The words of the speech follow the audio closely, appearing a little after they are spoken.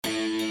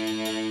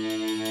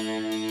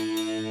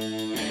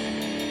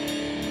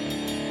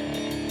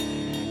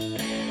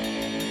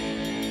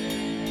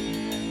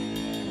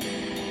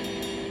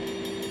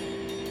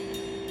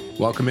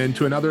Welcome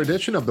into another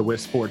edition of the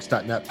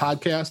WisSports.net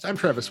podcast. I'm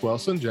Travis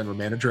Wilson, General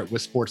Manager at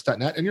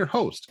WisSports.net, and your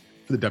host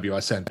for the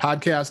WSN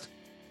podcast.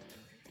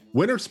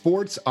 Winter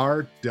sports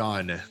are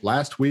done.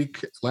 Last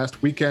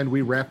weekend,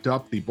 we wrapped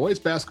up the boys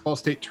basketball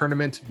state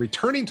tournament,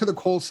 returning to the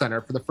Kohl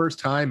Center for the first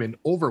time in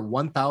over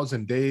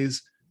 1,000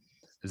 days.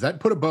 Does that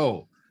put a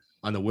bow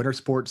on the winter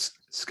sports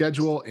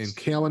schedule and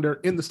calendar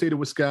in the state of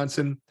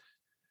Wisconsin?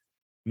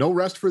 No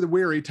rest for the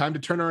weary. Time to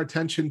turn our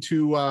attention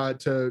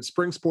to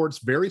spring sports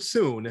very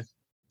soon,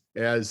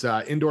 as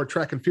indoor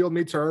track and field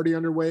meets are already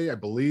underway. I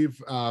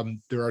believe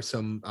there are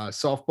some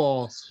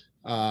softball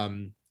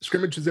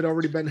scrimmages that have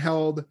already been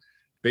held.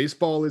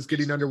 Baseball is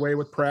getting underway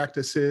with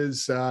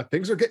practices.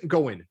 Things are getting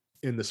going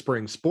in the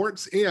spring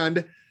sports.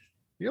 And,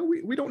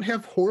 we don't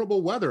have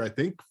horrible weather. I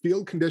think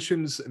field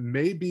conditions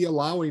may be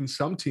allowing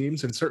some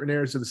teams in certain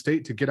areas of the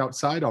state to get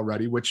outside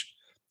already, which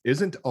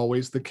isn't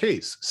always the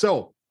case.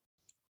 So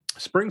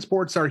spring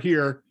sports are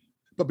here.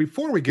 But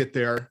before we get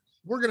there,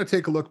 we're going to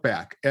take a look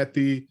back at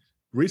the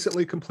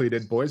recently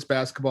completed boys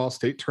basketball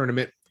state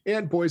tournament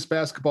and boys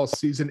basketball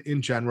season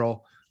in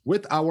general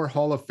with our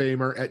Hall of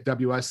Famer at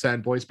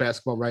WSN boys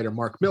basketball writer,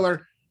 Mark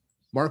Miller.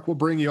 Mark will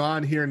bring you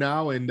on here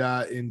now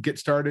and get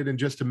started in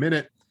just a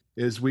minute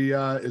as we're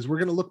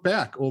going to look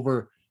back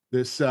over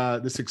this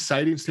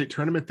exciting state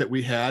tournament that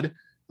we had.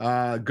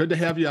 Good to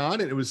have you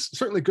on. And it was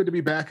certainly good to be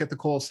back at the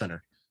Kohl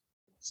Center.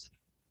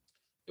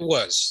 It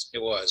was a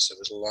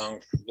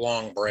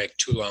long break,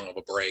 too long of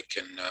a break.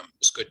 And it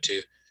was good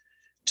to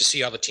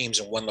see all the teams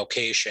in one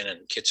location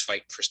and kids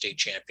fight for state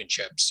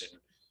championships and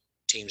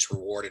teams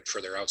rewarded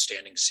for their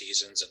outstanding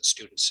seasons and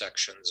student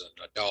sections and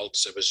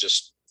adults. It was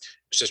just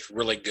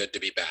really good to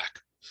be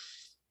back.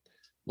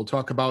 We'll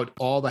talk about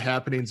all the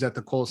happenings at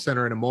the Kohl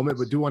Center in a moment,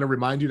 but do want to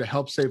remind you to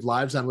help save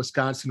lives on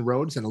Wisconsin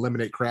roads and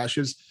eliminate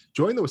crashes.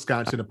 Join the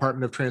Wisconsin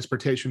Department of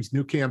Transportation's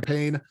new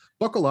campaign,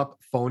 Buckle Up,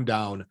 Phone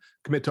Down.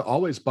 Commit to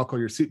always buckle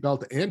your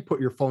seatbelt and put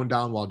your phone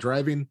down while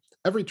driving.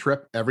 Every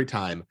trip, every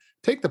time.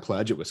 Take the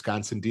pledge at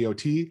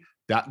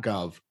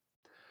wisconsindot.gov.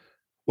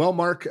 Well,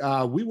 Mark,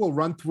 we will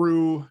run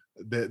through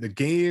the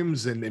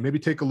games and maybe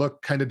take a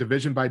look kind of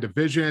division by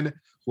division.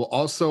 We'll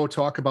also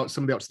talk about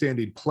some of the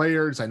outstanding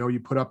players. I know you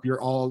put up your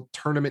all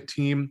tournament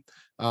team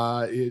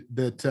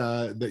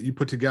that you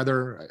put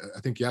together,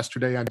 I think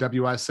yesterday on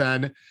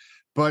WSN.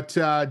 But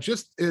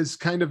just as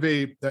kind of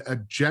a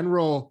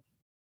general,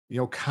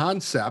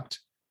 concept,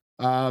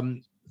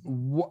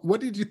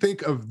 what did you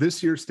think of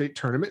this year's state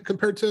tournament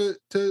compared to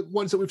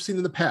ones that we've seen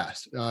in the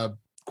past?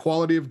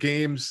 Quality of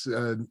games,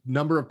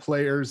 number of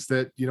players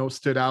that,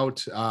 stood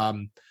out,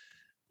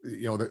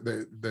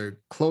 the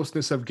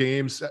closeness of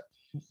games.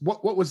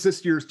 What was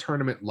this year's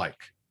tournament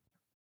like?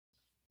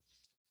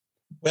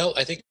 Well,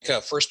 I think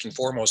first and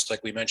foremost,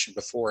 like we mentioned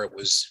before, it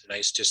was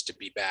nice just to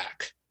be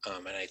back.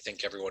 And I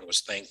think everyone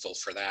was thankful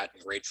for that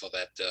and grateful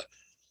that the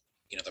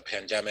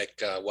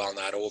pandemic, while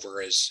not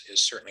over, is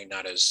certainly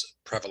not as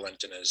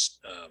prevalent and as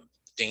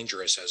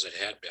dangerous as it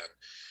had been.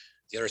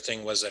 The other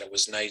thing was that it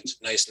was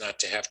nice not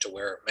to have to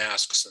wear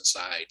masks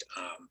inside.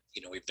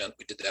 We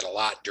did that a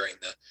lot during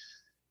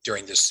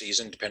this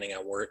season, depending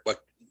on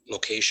what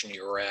location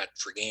you were at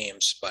for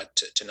games, but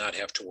to not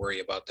have to worry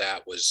about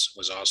that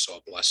was also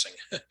a blessing.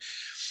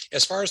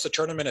 As far as the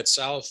tournament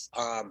itself,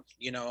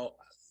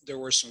 there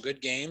were some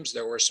good games.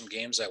 There were some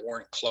games that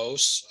weren't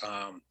close.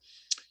 I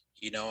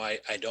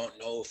don't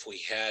know if we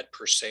had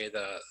per se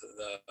the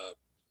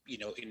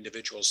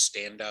individual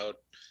standout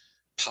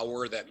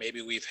power that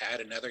maybe we've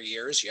had in other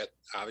years, yet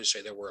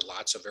obviously there were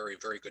lots of very,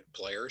 very good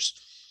players.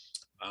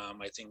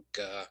 I think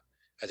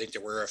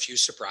there were a few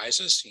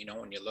surprises,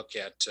 when you look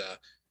at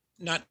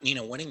not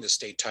winning the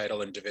state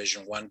title in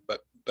Division I,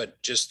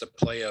 but just the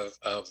play of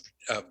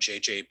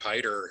JJ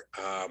Piter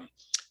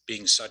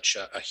being such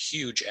a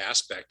huge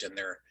aspect in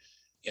their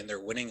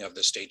winning of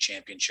the state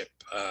championship.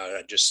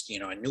 I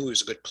knew he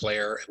was a good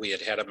player. We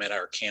had him at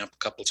our camp a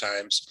couple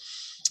times,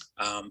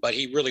 but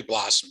he really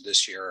blossomed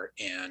this year,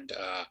 and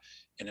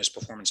his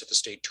performance at the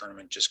state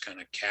tournament just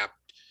kind of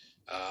capped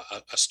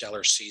a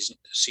stellar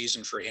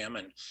season for him.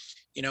 And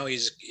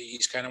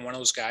he's kind of one of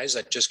those guys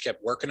that just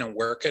kept working.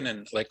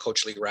 And like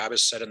Coach Lee Rabas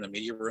said in the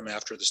media room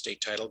after the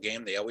state title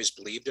game, they always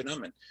believed in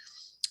him.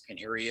 And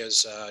here he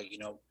is,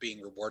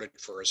 being rewarded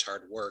for his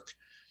hard work.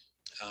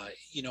 I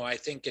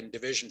think in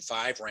Division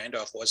 5,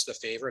 Randolph was the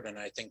favorite, and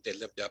I think they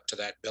lived up to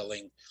that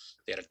billing.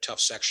 They had a tough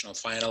sectional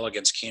final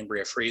against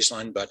Cambria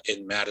Friesland, but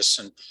in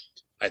Madison,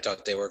 I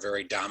thought they were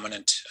very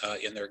dominant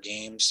in their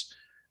games.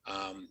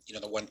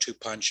 The 1-2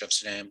 punch of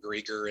Sam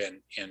Grieger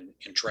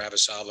and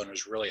Travis Alvin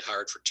was really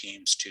hard for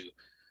teams to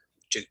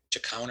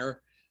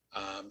counter.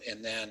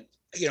 And then,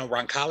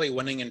 Roncalli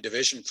winning in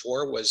Division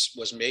 4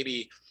 was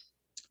maybe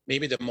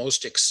the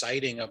most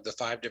exciting of the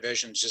 5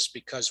 divisions, just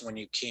because when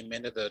you came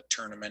into the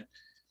tournament,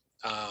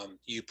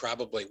 you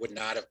probably would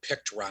not have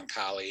picked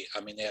Roncalli.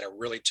 I mean, they had a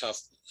really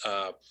tough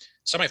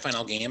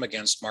semifinal game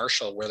against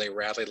Marshall where they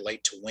rallied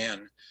late to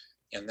win.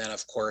 And then,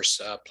 of course,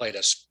 played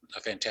a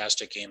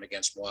fantastic game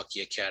against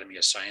Milwaukee Academy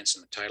of Science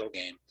in the title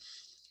game.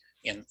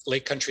 In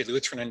Lake Country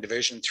Lutheran in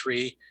Division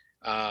III,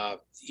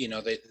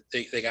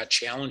 They got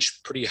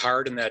challenged pretty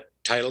hard in that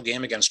title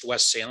game against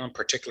West Salem,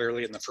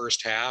 particularly in the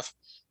first half.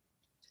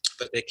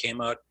 But they came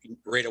out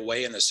right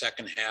away in the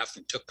second half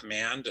and took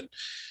command. And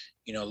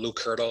Luke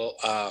Hurdle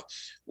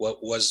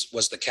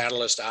was the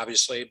catalyst,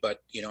 obviously. But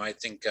I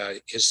think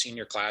his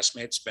senior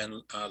classmates,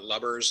 Ben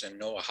Lubbers and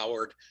Noah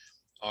Howard,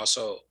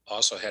 also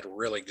had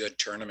really good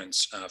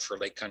tournaments for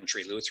Lake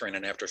Country Lutheran.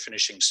 And after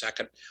finishing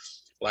second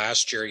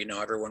last year,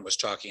 everyone was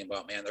talking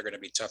about, man, they're going to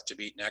be tough to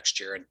beat next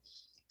year, and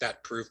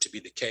that proved to be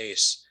the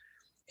case.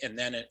 And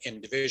then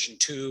in Division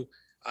II,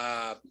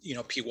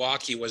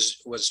 Pewaukee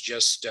was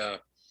just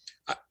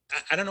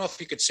I don't know if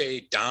you could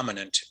say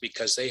dominant,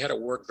 because they had to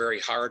work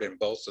very hard in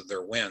both of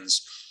their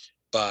wins.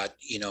 But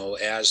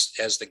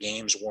as the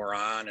games wore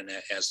on and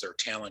as their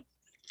talent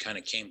kind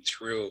of came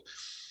through,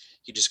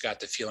 you just got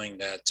the feeling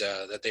that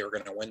they were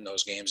going to win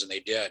those games, and they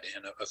did.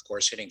 And of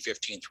course, hitting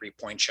 15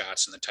 3-point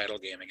shots in the title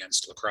game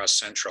against La Crosse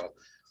Central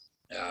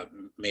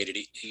made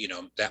it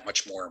that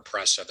much more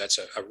impressive. That's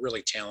a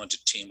really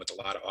talented team with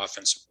a lot of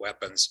offensive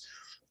weapons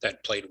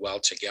that played well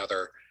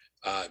together.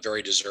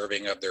 Very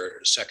deserving of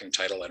their second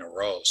title in a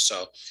row.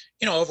 So,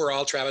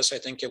 overall, Travis, I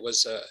think it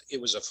was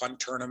a fun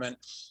tournament.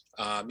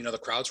 The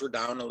crowds were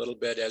down a little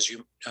bit, as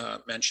you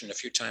mentioned a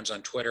few times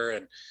on Twitter,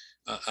 and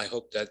I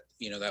hope that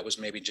that was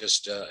maybe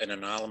just an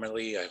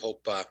anomaly. I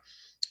hope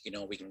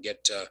we can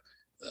get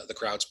the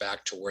crowds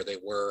back to where they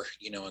were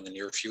in the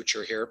near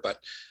future here. But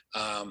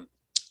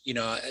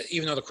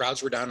even though the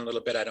crowds were down a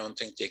little bit, I don't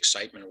think the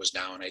excitement was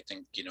down. I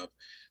think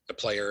the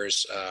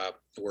players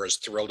were as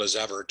thrilled as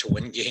ever to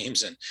win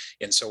games,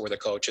 and so were the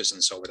coaches,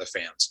 and so were the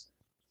fans.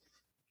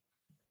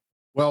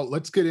 Well,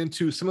 let's get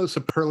into some of the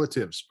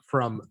superlatives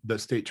from the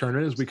state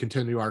tournament as we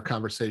continue our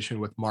conversation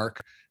with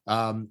Mark.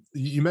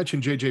 You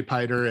mentioned JJ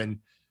Piter, and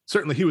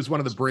certainly he was one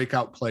of the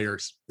breakout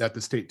players at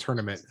the state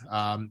tournament.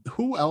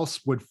 Who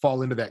else would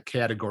fall into that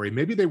category?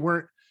 Maybe they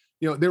weren't,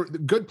 they were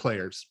good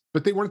players,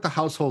 but they weren't the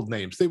household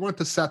names. They weren't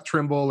the Seth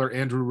Trimble or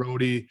Andrew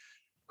Rohde.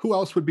 Who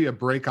else would be a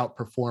breakout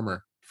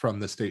performer from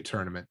the state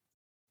tournament?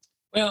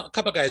 Well, a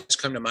couple of guys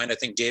come to mind. I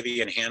think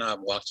Davian Hanna of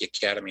Milwaukee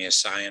Academy of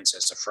Science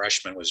as a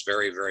freshman was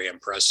very, very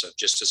impressive.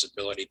 Just his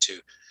ability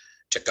to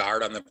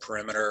guard on the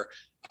perimeter,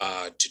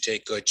 to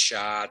take good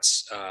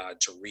shots,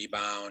 to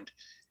rebound.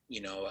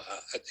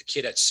 The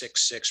kid at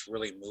 6'6"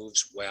 really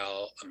moves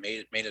well,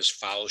 made his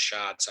foul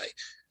shots.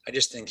 I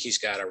just think he's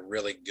got a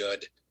really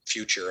good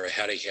future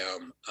ahead of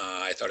him.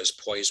 I thought his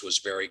poise was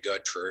very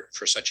good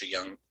for such a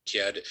young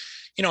kid,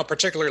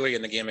 particularly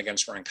in the game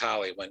against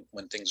Roncalli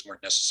when things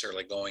weren't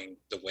necessarily going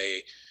the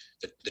way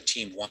that the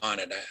team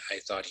wanted. I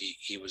thought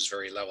he was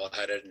very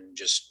level-headed and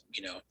just,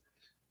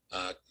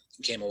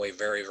 came away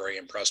very, very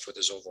impressed with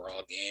his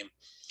overall game.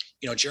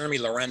 Jeremy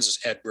Lorenz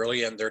at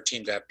Brilliant, their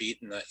team got beat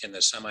in the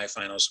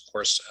semifinals, of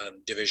course,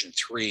 Division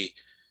III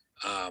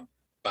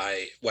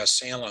by West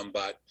Salem,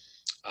 but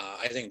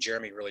I think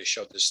Jeremy really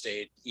showed the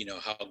state,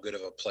 how good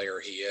of a player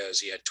he is.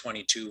 He had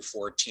 22,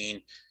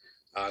 14,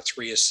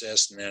 3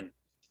 assists, and then,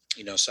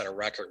 set a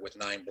record with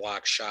 9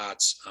 block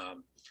shots.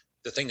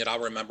 The thing that I'll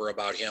remember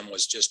about him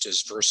was just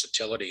his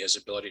versatility, his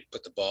ability to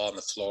put the ball on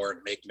the floor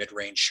and make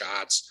mid-range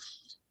shots,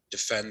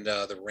 defend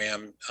the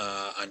rim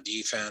on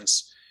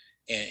defense,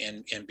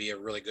 and be a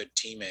really good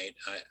teammate.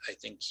 I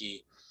think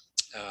he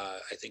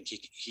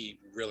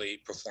really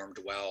performed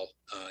well,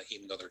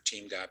 even though their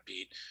team got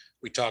beat.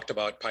 We talked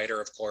about Piter,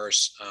 of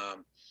course.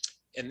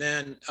 And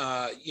then,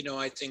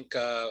 I think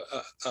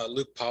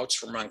Luke Pouts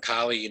from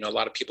Roncalli, a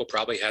lot of people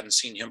probably hadn't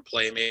seen him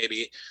play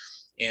maybe,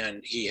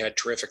 and he had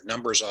terrific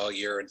numbers all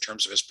year in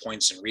terms of his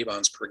points and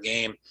rebounds per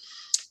game.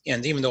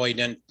 And even though he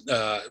didn't,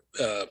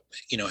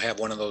 have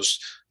one of those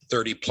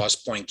 30-plus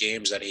point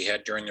games that he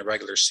had during the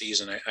regular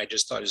season, I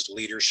just thought his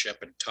leadership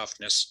and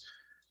toughness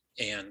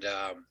and,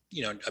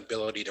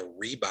 ability to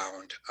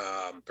rebound,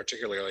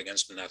 particularly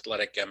against an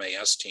athletic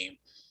MAS team,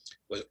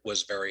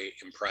 was very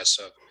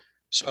impressive.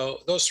 So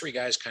those 3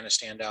 guys kind of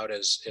stand out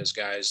as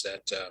guys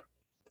that,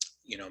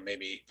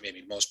 maybe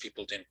most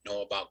people didn't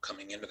know about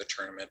coming into the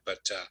tournament, but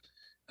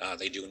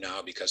they do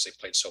now because they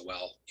played so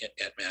well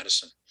at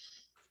Madison.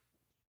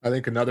 I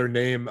think another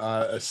name,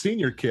 a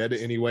senior kid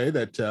anyway,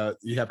 that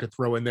you have to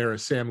throw in there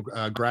is Sam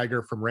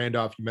Greiger from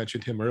Randolph. You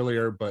mentioned him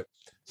earlier, but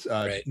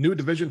right. New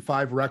Division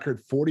V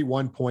record,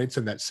 41 points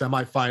in that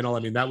semifinal. I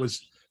mean, that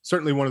was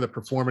certainly one of the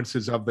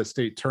performances of the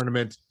state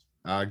tournament.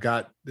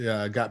 Got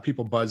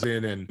people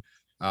buzzing, and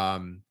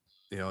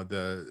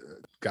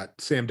got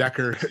Sam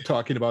Decker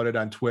talking about it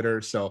on Twitter.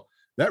 So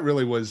that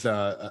really was,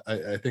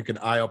 I think, an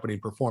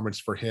eye-opening performance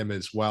for him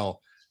as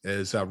well,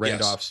 as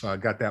Randolph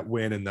got that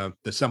win in the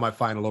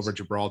semifinal over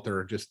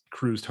Gibraltar, just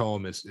cruised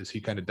home as he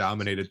kind of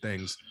dominated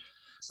things.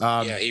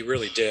 He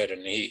really did.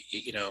 And he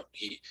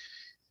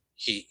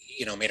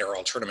made our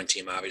all tournament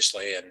team,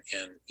 obviously. And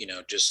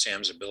just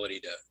Sam's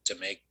ability to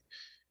make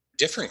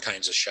different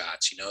kinds of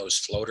shots, his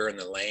floater in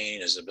the lane,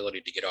 his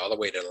ability to get all the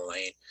way to the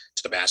lane,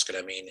 to the basket.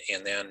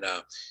 And then,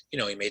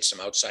 he made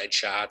some outside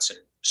shots and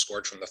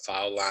scored from the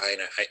foul line.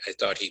 I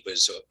thought he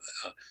was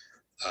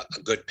a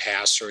good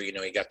passer.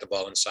 He got the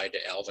ball inside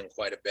to Alvin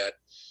quite a bit.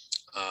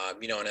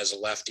 And as a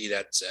lefty,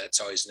 that's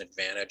always an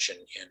advantage.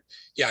 And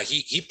yeah,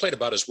 he played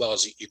about as well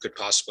as you could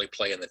possibly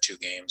play in the two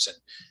games. And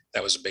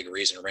that was a big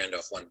reason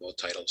Randolph won both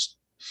titles,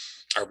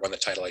 or won the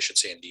title, I should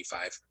say, in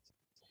D5.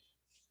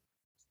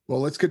 Well,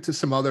 let's get to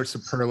some other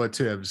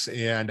superlatives.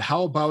 And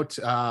how about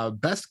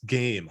best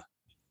game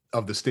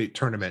of the state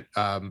tournament?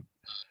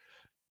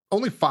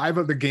 Only 5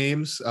 of the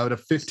games out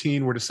of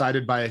 15 were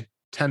decided by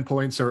 10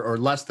 points or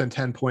less than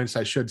 10 points,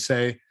 I should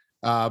say.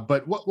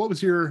 But what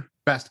was your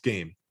best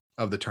game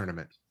of the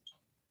tournament?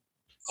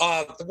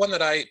 The one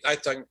that I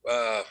think,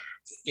 I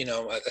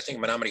think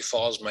Menominee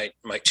Falls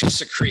might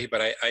disagree,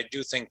 but I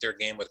do think their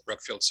game with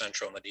Brookfield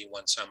Central in the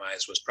D1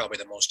 semis was probably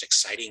the most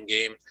exciting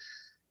game.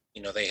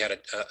 They had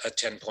a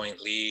 10-point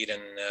lead,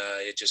 and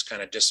it just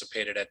kind of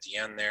dissipated at the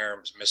end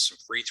there, missed some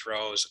free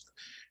throws,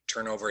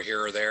 turnover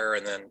here or there.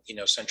 And then,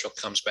 Central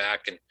comes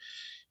back and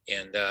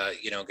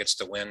gets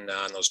the win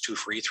on those 2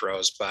 free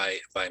throws by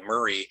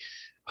Murray.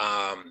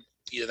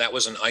 That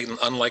was an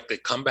unlikely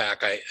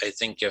comeback. I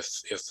think if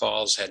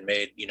Falls had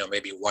made,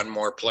 maybe one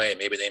more play,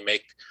 maybe they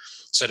make,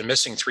 instead of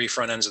missing 3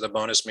 front ends of the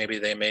bonus, maybe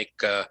they make,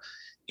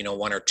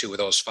 1 or 2 of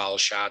those foul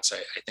shots.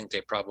 I think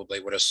they probably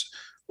would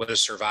have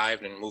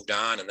survived and moved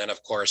on. And then,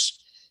 of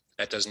course,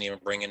 that doesn't even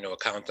bring into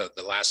account the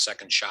last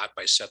second shot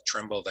by Seth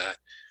Trimble that,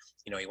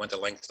 he went the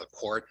length of the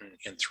court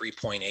in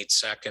 3.8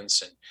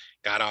 seconds and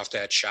got off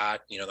that shot,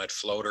 that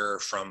floater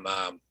from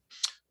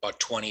about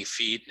 20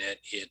 feet. And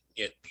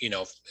it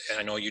and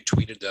I know you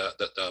tweeted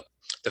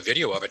the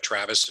video of it,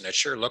 Travis, and it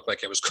sure looked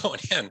like it was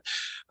going in,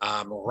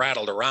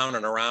 rattled around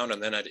and around.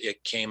 And then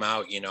it came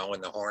out,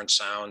 and the horn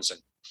sounds. And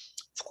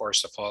of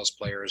course, the Falls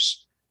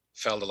players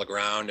fell to the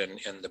ground, and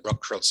the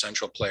Brookfield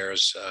Central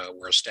players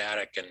were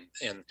ecstatic.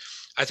 And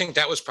I think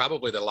that was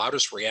probably the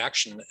loudest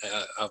reaction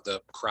of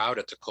the crowd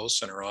at the Kohl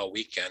Center all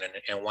weekend.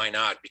 And why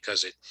not?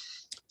 Because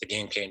the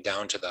game came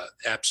down to the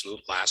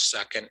absolute last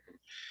second.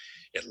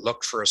 It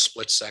looked for a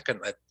split second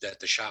that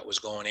the shot was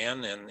going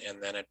in,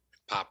 and then it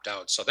popped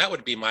out. So that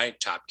would be my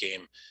top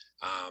game.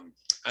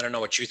 I don't know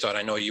what you thought.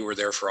 I know you were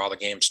there for all the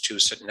games too,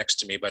 sitting next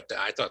to me, but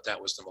I thought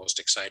that was the most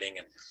exciting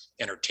and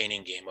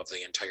entertaining game of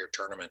the entire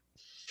tournament.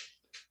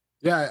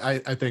 Yeah,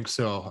 I think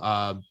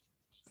so.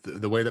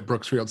 The way that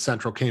Brookfield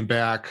Central came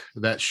back,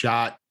 that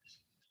shot,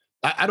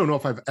 I don't know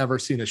if I've ever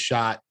seen a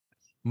shot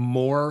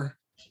more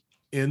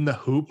in the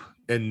hoop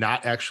and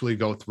not actually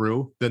go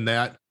through than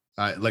that.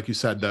 Like you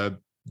said, the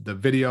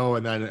video,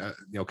 and then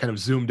kind of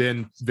zoomed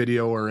in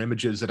video or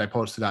images that I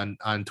posted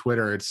on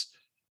Twitter.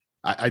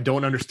 I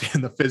don't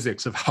understand the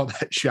physics of how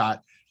that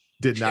shot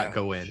did not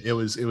go in. It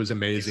was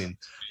amazing.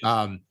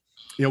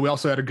 We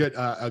also had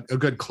a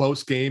good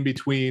close game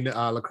between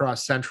La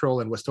Crosse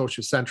Central and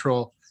Westosha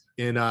Central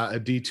in a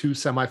D2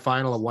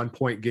 semifinal, a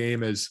 1-point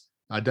game, as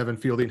Devin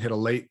Fielding hit a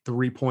late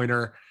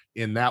 3-pointer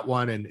in that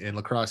one, and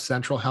La Crosse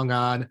Central hung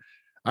on.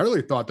 I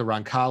really thought the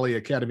Roncalli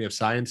Academy of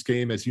Science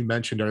game, as you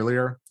mentioned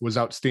earlier, was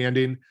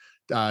outstanding.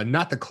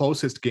 Not the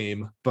closest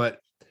game, but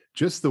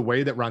just the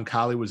way that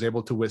Roncalli was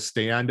able to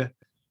withstand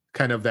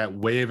kind of that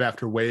wave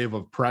after wave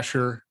of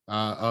pressure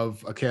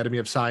of Academy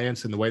of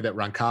Science, and the way that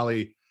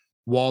Roncalli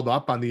walled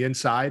up on the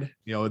inside.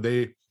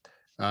 They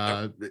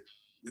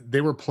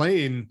were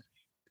playing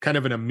kind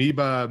of an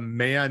amoeba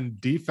man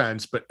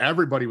defense, but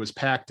everybody was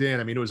packed in.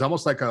 I mean, it was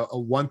almost like a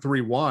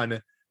 1-3-1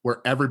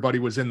 where everybody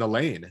was in the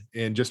lane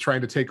and just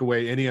trying to take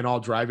away any and all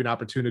driving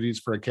opportunities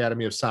for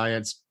Academy of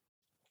Science,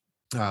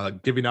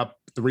 giving up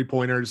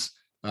 3-pointers,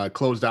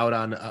 closed out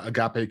on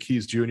Agape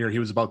Keys Jr. He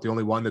was about the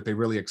only one that they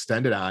really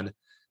extended on,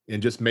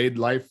 and just made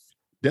life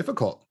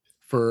difficult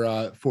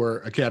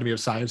for Academy of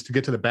Science to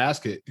get to the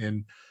basket,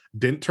 and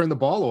didn't turn the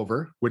ball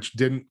over, which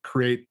didn't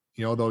create,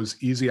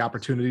 those easy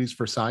opportunities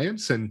for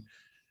Science, and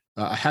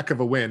a heck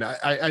of a win.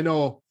 I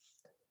know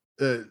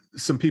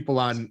some people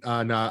on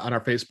our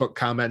Facebook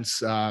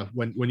comments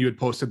when you had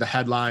posted the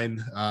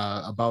headline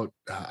about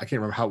I can't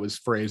remember how it was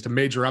phrased, a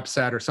major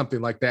upset or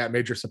something like that,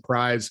 major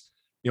surprise.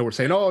 We're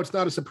saying, oh, it's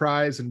not a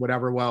surprise and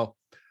whatever. Well,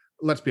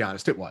 let's be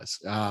honest, it was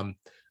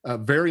a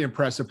very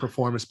impressive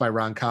performance by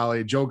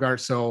Roncalli. Joe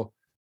Garceau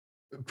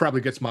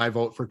probably gets my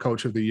vote for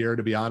Coach of the Year,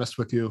 to be honest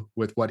with you,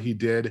 with what he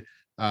did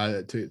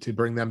to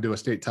bring them to a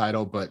state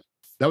title. But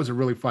that was a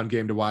really fun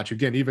game to watch.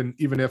 Again,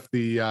 even if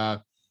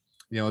the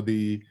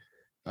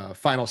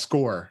final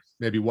score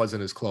maybe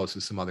wasn't as close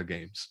as some other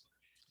games.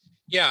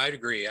 Yeah, I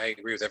agree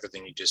with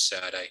everything you just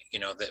said.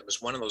 That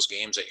was one of those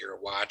games that you're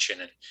watching,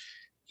 and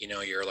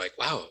you're like,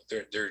 wow,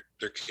 they're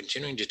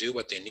continuing to do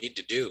what they need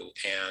to do,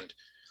 and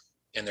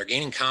they're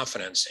gaining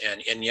confidence,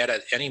 and yet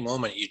at any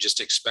moment you just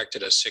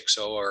expected a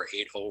 6-0 or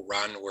 8-0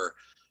 run where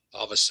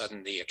all of a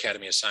sudden the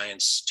Academy of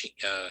Science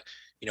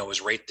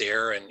was right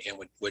there and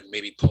would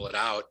maybe pull it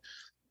out.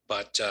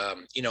 But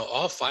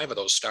all 5 of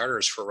those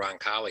starters for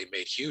Roncalli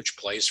made huge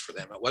plays for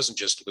them. It wasn't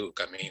just Luke.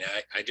 I mean,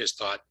 I just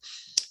thought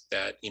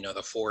that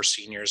the 4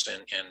 seniors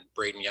and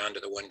Braden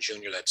Yonda, the 1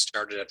 junior that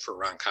started it for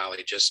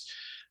Roncalli, just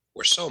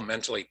were so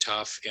mentally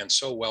tough and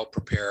so well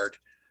prepared,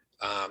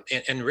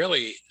 and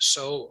really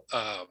so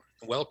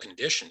well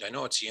conditioned. I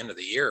know it's the end of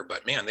the year,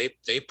 but man,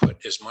 they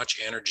put as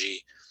much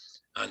energy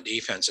on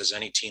defense as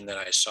any team that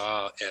I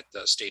saw at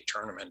the state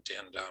tournament.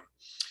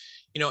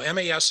 And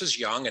MAS is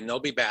young and they'll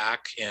be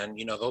back, and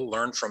they'll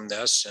learn from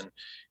this. And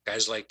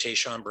guys like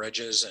Tayshawn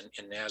Bridges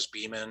and Naz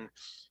Beeman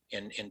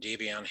and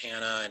Davion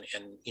Hanna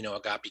and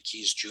Agape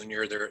Keys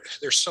Jr.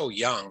 They're so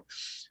young.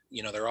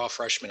 They're all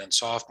freshmen and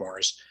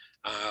sophomores.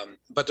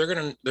 But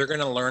they're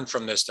gonna learn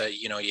from this that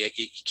you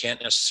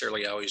can't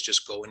necessarily always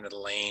just go into the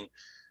lane.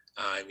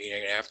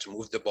 You're gonna have to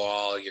move the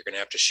ball. You're gonna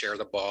have to share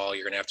the ball.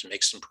 You're gonna have to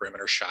make some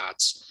perimeter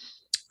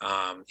shots.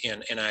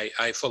 And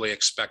I fully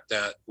expect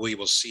that we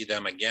will see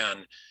them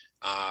again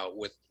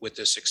with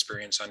this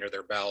experience under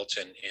their belt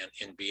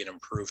and be an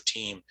improved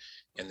team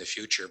in the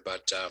future.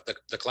 But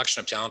the collection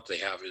of talent they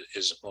have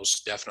is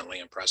most definitely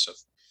impressive.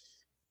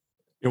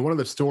 One of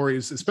the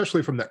stories,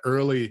 especially from the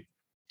early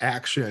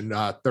action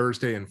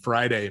Thursday and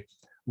Friday,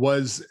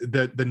 was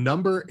the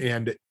number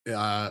and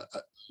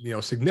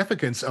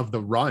significance of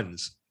the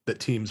runs that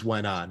teams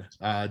went on.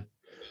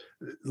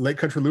 Lake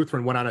Country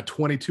Lutheran went on a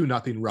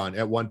 22-0 run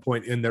at one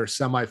point in their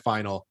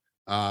semifinal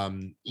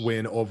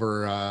win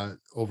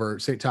over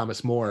St.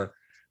 Thomas More.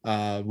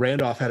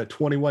 Randolph had a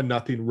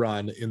 21-0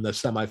 run in the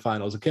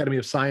semifinals. Academy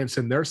of Science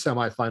in their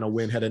semifinal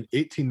win had an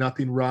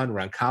 18-0 run.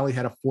 Roncalli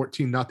had a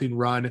 14-0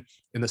 run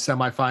in the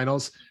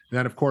semifinals. And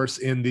then, of course,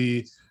 in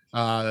the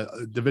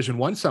Division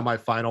I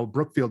semifinal,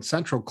 Brookfield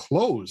Central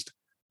closed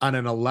on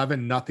an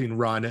 11-0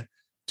 run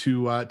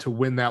to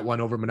win that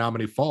one over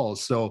Menominee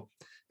Falls. So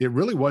it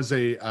really was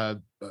a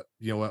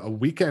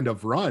weekend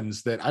of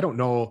runs that I don't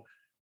know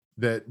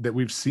that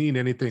we've seen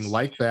anything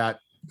like that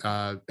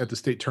at the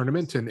state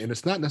tournament. And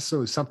it's not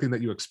necessarily something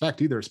that you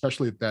expect either,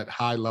 especially at that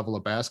high level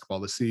of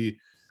basketball, to see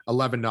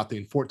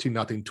 11-0,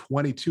 14-0,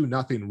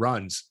 22-0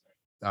 runs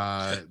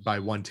by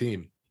one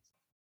team.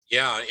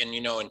 Yeah. And,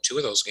 in two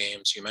of those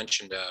games, you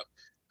mentioned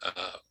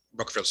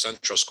Brookfield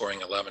Central scoring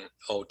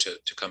 11-0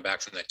 to come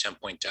back from that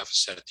 10-point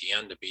deficit at the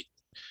end to beat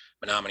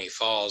Menominee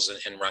Falls,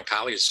 and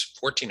Roncalli's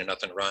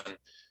 14-0 run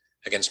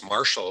against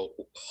Marshall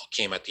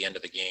came at the end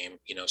of the game,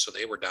 so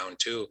they were down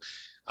too.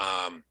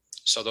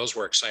 So those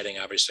were exciting,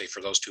 obviously,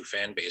 for those two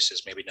fan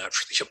bases, maybe not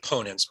for the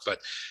opponents, but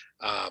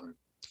the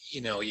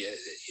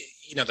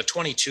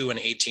 22 and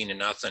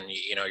 18-0,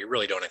 you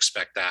really don't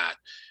expect that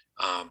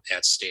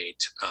at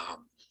state.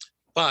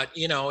 But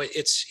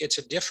it's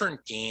a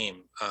different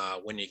game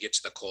when you get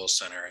to the Kohl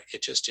Center.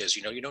 It just is.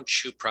 You don't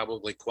shoot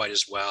probably quite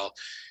as well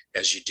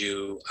as you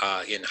do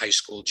in high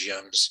school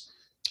gyms.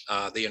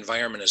 The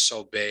environment is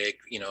so big,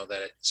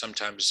 that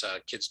sometimes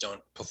kids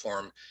don't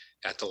perform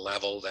at the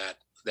level that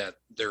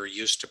they're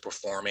used to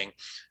performing.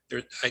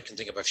 I can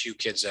think of a few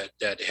kids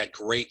that had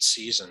great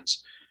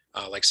seasons,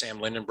 like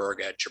Sam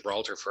Lindenberg at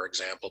Gibraltar, for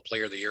example,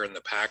 Player of the Year in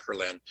the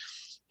Packerland,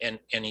 and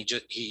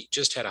he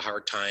just had a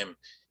hard time,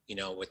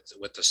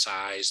 with the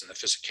size and the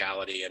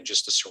physicality and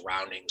just the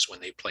surroundings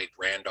when they played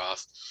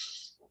Randolph.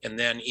 And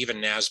then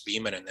even Naz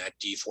Beeman in that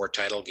D4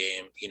 title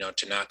game,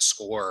 to not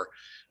score.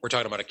 We're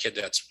talking about a kid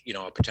that's,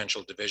 a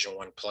potential Division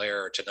I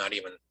player, to not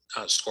even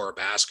score a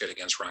basket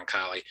against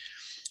Roncalli.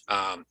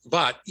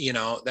 But,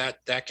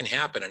 that can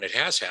happen, and it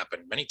has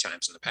happened many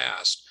times in the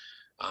past.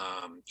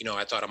 I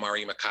thought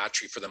Amari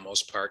McCautry, for the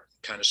most part,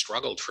 kind of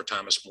struggled for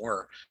Thomas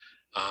More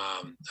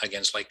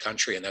against Lake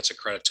Country, and that's a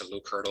credit to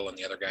Luke Hurdle and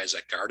the other guys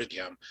that guarded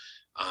him.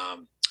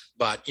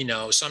 But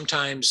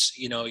sometimes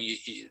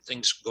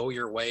things go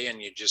your way,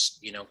 and you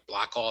just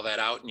block all that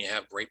out, and you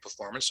have great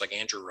performance. Like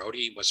Andrew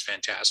Rohde was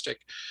fantastic,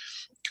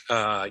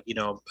 for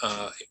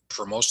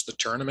most of the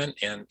tournament,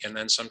 and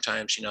then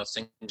sometimes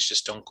things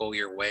just don't go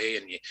your way,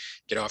 and you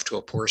get off to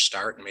a poor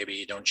start, and maybe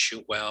you don't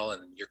shoot well,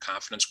 and your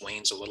confidence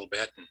wanes a little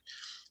bit, and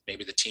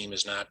maybe the team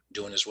is not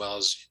doing as well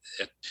as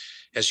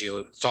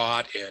you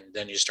thought, and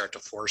then you start to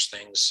force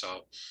things.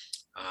 So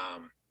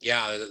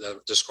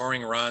the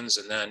scoring runs,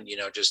 and then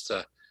just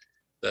the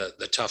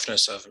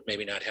toughness of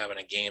maybe not having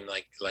a game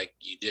like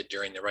you did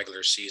during the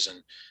regular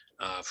season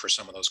for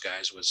some of those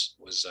guys was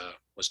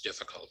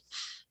difficult.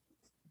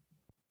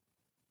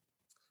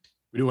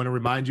 We do want to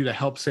remind you to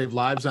help save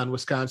lives on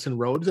Wisconsin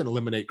roads and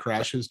eliminate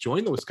crashes.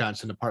 Join the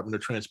Wisconsin Department of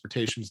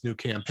Transportation's new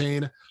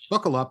campaign,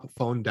 Buckle Up,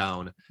 Phone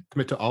Down.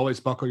 Commit to always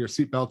buckle your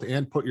seatbelt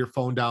and put your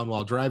phone down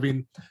while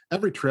driving.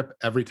 Every trip,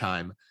 every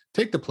time.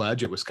 Take the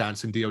pledge at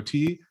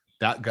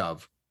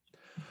wisconsindot.gov.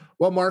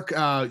 Well, Mark,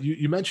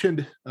 you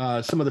mentioned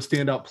some of the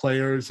standout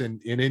players,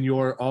 and in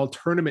your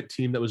all-tournament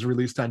team that was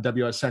released on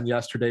WSN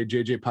yesterday,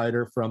 J.J.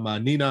 Piter from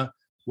Neenah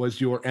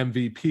was your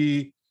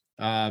MVP.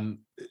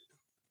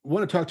 I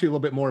want to talk to you a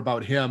little bit more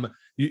about him.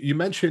 You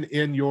mentioned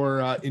in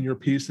your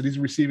piece that he's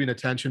receiving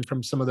attention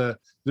from some of the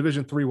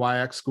Division III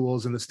WIAC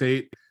schools in the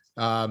state.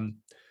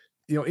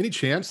 Any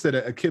chance that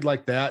a kid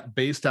like that,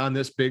 based on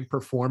this big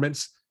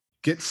performance,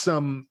 gets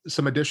some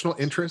additional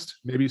interest,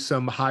 maybe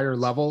some higher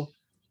level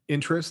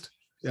interest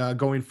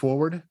going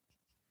forward?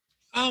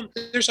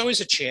 There's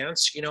always a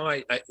chance.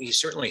 He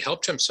certainly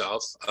helped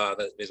himself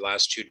the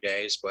last 2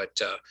 days,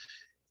 but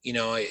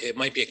it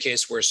might be a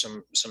case where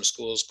some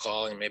schools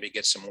call and maybe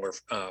get some more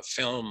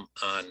film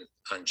on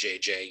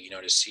JJ,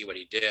 to see what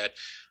he did.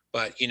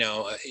 But,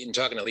 in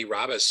talking to Lee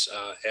Robis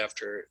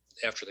after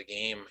the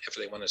game, after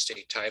they won the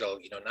state title,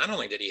 not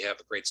only did he have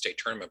a great state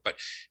tournament, but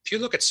if you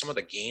look at some of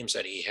the games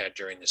that he had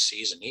during the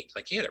season,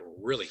 he had a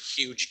really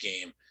huge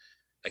game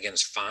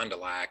against Fond du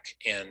Lac.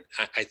 And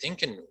I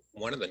think in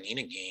one of the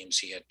Neenah games,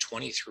 he had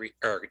 23,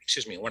 or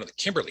excuse me, one of the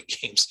Kimberly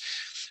games,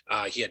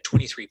 he had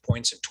 23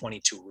 points and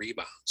 22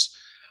 rebounds,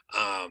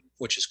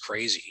 which is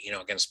crazy,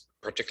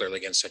 particularly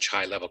against such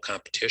high level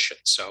competition.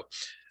 So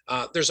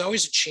there's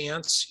always a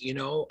chance,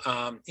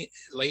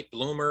 late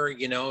bloomer,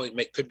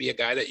 it could be a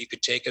guy that you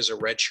could take as a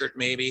red shirt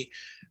maybe.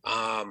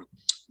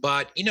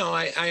 But,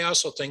 I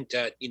also think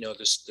that,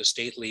 the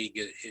state league,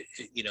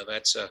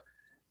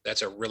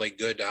 that's a really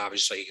good,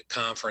 obviously,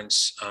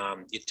 conference.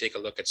 You take a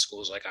look at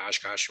schools like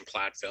Oshkosh and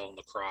Platteville and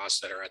La Crosse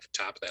that are at the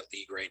top of that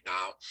league right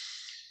now.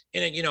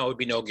 And, it would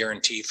be no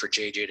guarantee for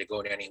JJ to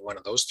go to any one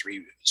of those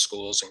three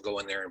schools and go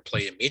in there and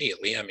play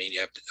immediately. I mean, you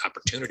have the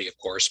opportunity, of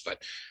course,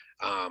 but,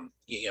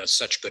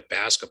 such good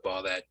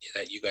basketball that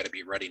you got to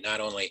be ready,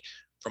 not only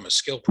from a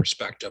skill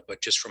perspective,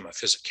 but just from a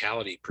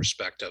physicality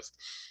perspective.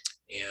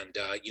 And,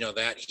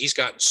 that he's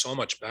gotten so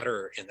much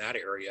better in that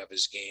area of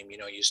his game.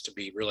 Used to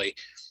be really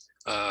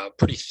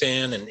pretty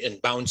thin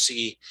and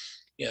bouncy,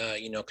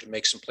 could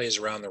make some plays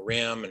around the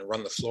rim and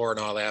run the floor and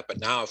all that.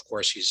 But now, of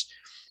course, he's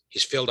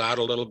filled out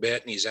a little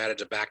bit and he's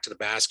added a back to the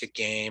basket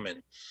game.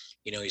 And,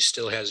 he's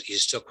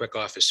still quick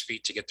off his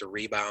feet to get the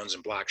rebounds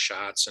and block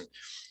shots and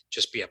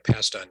just be a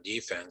pest on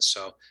defense.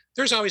 So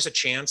there's always a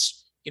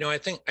chance. I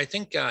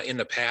think in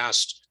the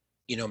past,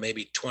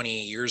 maybe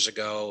 20 years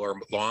ago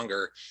or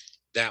longer,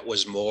 that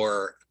was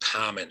more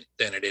common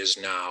than it is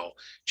now,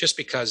 just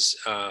because,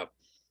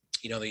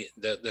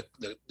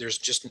 there's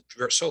just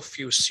so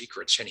few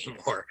secrets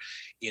anymore,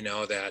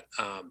 that,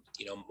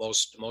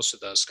 most of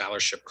the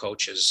scholarship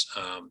coaches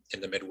in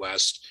the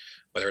Midwest,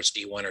 whether it's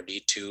D1 or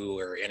D2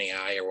 or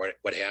NAI or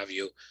what have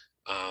you,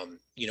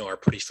 are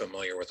pretty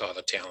familiar with all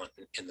the talent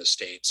in the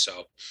state.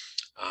 So,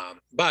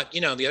 but,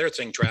 the other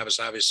thing, Travis,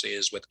 obviously,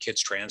 is with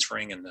kids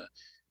transferring and the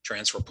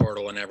transfer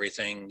portal and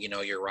everything,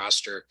 your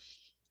roster,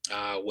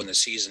 when the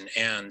season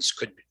ends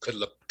could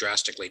look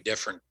drastically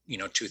different,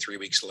 2-3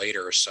 weeks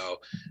later. So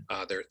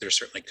there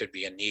certainly could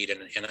be a need,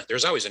 and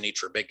there's always a need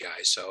for big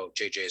guys. So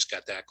JJ's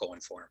got that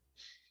going for him.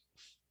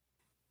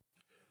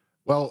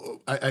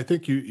 Well, I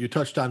think you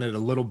touched on it a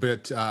little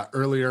bit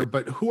earlier,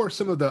 but who are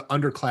some of the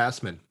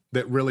underclassmen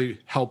that really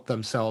helped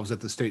themselves at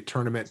the state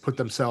tournament, put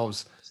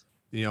themselves,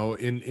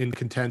 in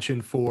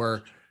contention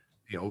for,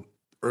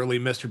 early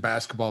Mr.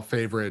 Basketball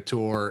favorite,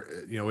 or,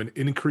 an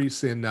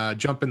increase in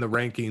jump in the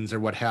rankings or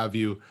what have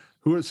you?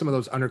 Who are some of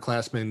those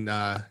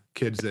underclassmen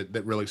kids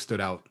that really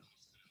stood out?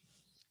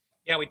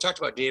 Yeah, we talked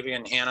about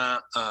Davian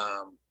Hanna,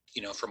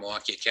 from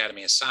Milwaukee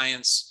Academy of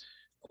Science.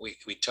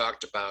 We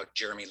talked about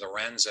Jeremy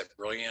Lorenz at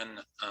Brillion.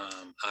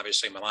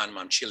 Obviously, Milan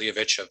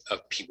Momchiljevic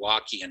of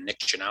Pewaukee and Nick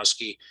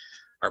Janowski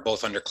are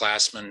both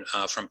underclassmen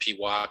from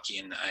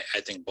Pewaukee, and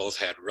I think both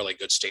had really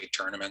good state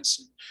tournaments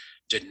and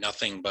did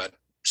nothing but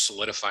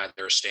solidify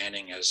their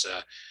standing as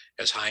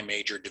high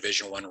major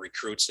Division I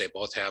recruits. They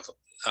both have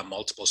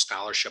multiple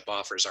scholarship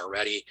offers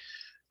already.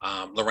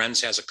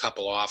 Lorenz has a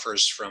couple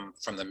offers from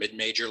the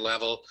mid-major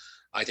level.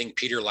 I think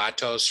Peter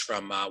Latos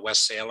from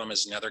West Salem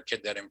is another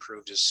kid that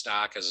improved his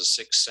stock as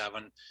a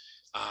 6'7",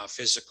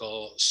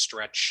 physical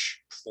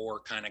stretch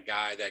 4 kind of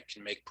guy that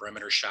can make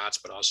perimeter shots,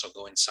 but also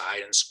go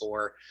inside and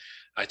score.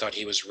 I thought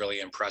he was really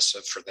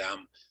impressive for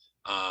them.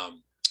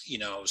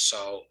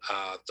 So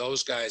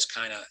those guys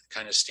kind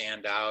of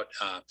stand out.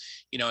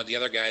 The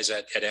other guys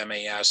at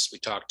MAS we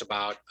talked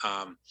about,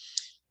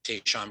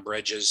 Tayshaun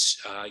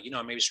Bridges,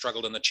 maybe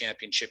struggled in the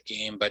championship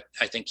game, but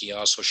I think he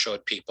also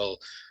showed people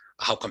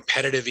how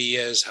competitive he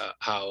is,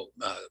 how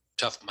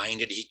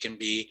tough-minded he can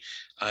be.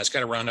 He's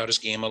got to round out his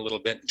game a little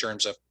bit in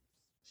terms of,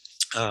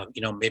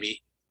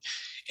 maybe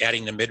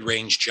adding the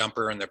mid-range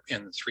jumper and the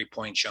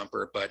 3-point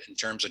jumper, but in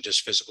terms of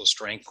just physical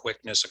strength,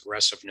 quickness,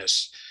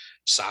 aggressiveness,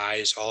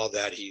 size, all of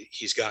that,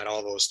 he's got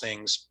all those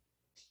things.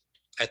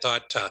 I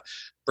thought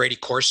Brady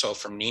Corso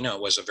from Neenah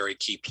was a very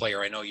key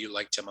player. I know you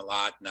liked him a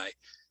lot, and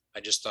I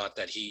just thought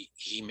that he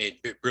made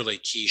really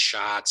key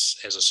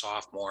shots as a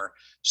sophomore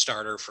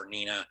starter for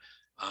Neenah.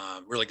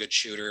 Really good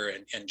shooter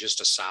and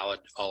just a solid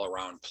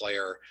all-around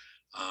player.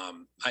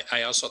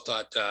 I also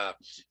thought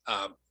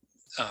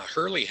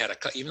Hurley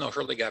even though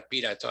Hurley got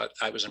beat, I thought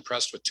I was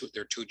impressed with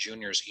their two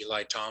juniors,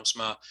 Eli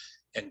Tomsma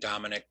and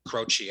Dominic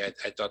Croce.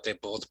 I thought they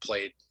both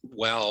played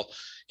well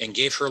and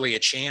gave Hurley a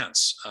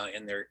chance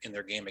in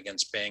their game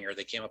against Bangor.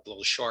 They came up a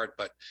little short,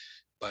 but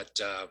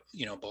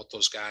both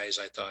those guys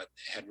I thought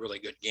had really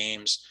good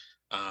games.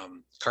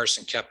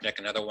 Carson Kepnick,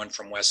 another one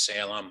from West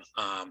Salem,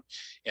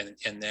 and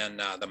then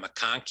the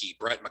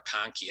Brett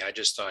McConkey. I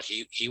just thought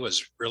he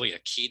was really a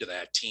key to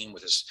that team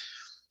with his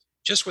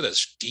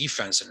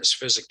defense and his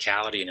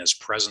physicality and his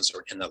presence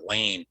in the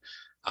lane.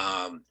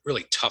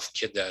 Really tough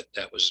kid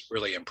that was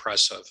really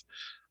impressive.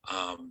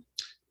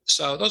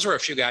 So those were a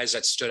few guys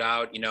that stood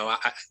out.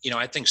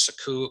 I think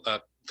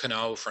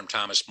Cano from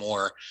Thomas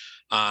More,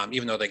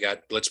 even though they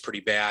got blitzed pretty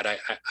bad,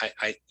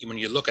 I when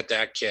you look at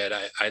that kid,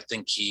 I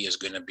think he is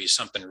going to be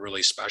something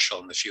really special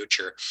in the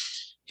future.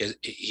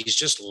 He's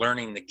just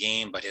learning the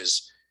game, but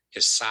his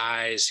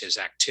size, his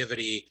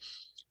activity,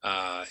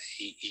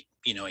 he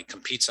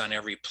competes on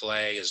every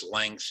play, his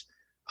length.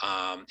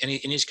 And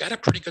he's got a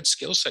pretty good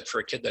skill set for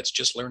a kid that's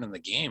just learning the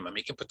game. I mean,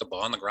 he can put the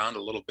ball on the ground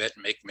a little bit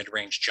and make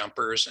mid-range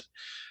jumpers and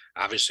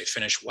obviously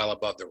finish well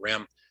above the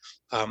rim.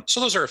 So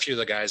those are a few of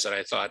the guys that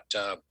I thought,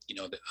 the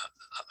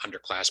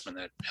underclassmen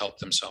that helped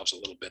themselves a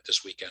little bit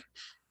this weekend.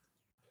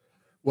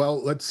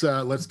 Well, let's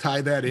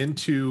tie that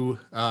into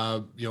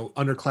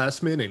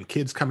underclassmen and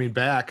kids coming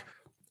back.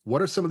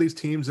 What are some of these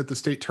teams at the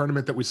state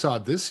tournament that we saw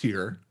this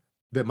year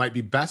that might be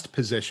best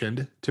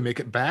positioned to make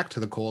it back to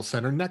the Kohl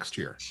Center next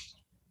year?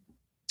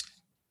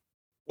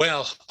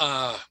 Well,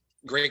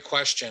 great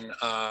question.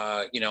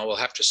 We'll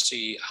have to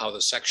see how the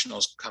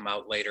sectionals come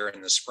out later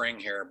in the spring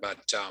here,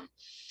 but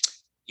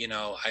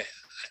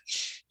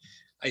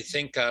I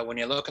think when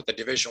you look at the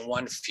Division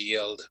I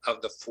field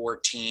of the 4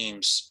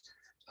 teams,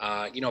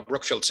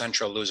 Brookfield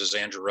Central loses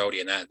Andrew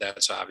Rohde, and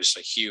that's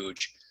obviously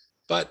huge.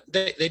 But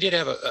they did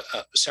have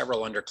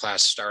several underclass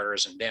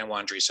starters, and Dan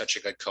Wandry is such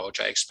a good coach.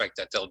 I expect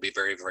that they'll be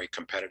very, very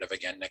competitive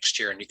again next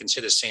year. And you can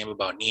say the same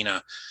about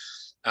Neenah.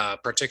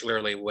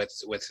 Particularly with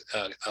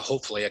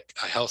hopefully a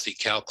healthy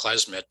Cal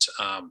Klesmit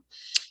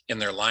in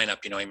their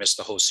lineup. He missed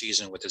the whole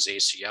season with his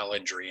ACL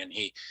injury, and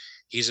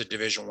he's a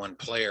Division I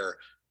player.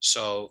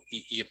 So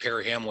you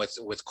pair him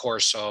with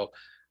Corso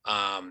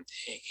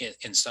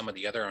in some of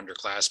the other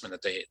underclassmen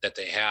that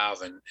they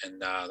have, and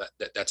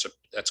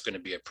that's going to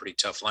be a pretty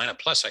tough lineup.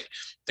 Plus, I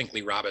think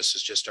Lee Robis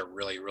is just a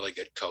really, really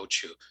good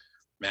coach who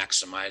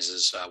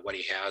maximizes what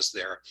he has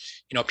there.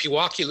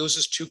 Pewaukee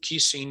loses 2 key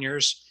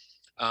seniors.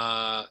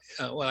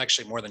 Well,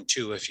 actually more than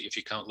 2 if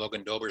you count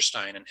Logan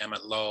Doberstein and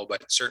Emmett Lowe,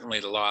 but certainly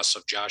the loss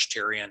of Josh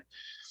Terrian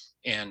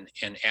and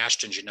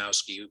Ashton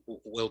Janowski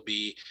will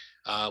be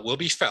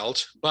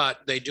felt. But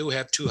they do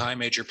have 2 high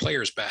major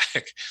players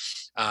back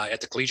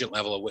at the collegiate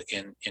level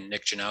in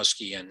Nick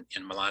Janowski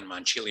and Milan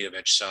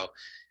Momcilovic. So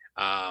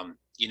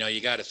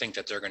you got to think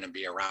that they're going to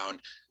be around.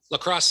 La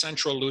Crosse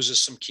Central loses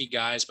some key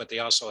guys, but they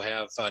also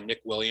have Nick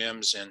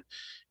Williams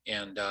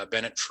and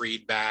Bennett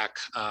Freed back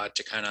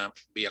to kind of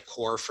be a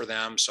core for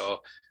them. So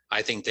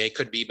I think they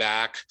could be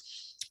back.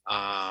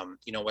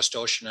 West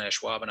Ocean and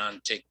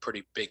Ashwaubenon take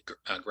pretty big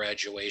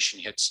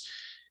graduation hits,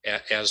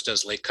 as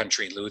does Lake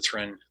Country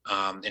Lutheran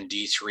in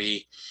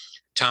D3.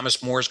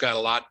 Thomas Moore's got a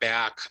lot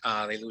back.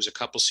 They lose a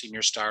couple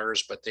senior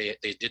starters, but they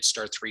did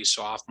start 3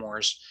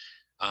 sophomores,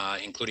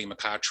 including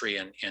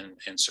McCautry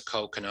and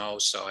Saco Cano.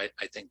 So I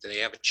think they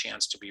have a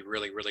chance to be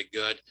really, really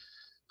good.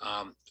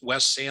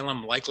 West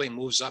Salem likely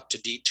moves up to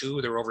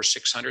D2. They're over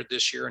 600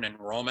 this year in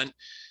enrollment,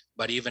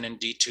 but even in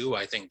D2,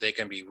 I think they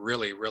can be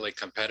really, really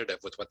competitive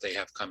with what they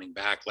have coming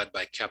back, led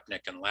by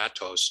Kepnick and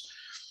Latos.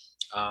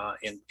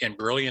 And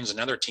Beryllian's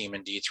another team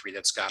in D3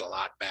 that's got a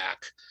lot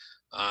back.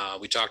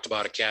 We talked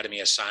about Academy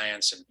of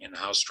Science and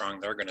how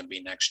strong they're going to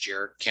be next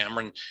year.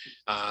 Cameron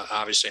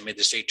obviously made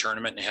the state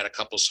tournament and had a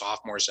couple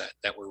sophomores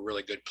that were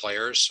really good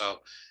players. So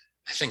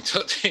I think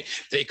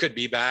they could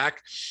be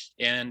back,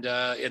 and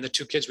the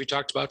 2 kids we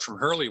talked about from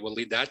Hurley will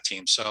lead that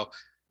team. So,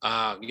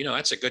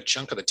 that's a good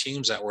chunk of the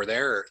teams that were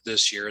there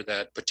this year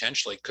that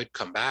potentially could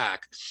come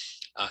back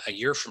a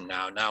year from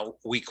now. Now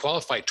we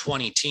qualified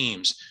 20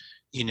 teams,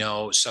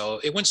 so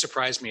it wouldn't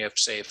surprise me if,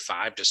 say,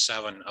 5 to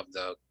 7 of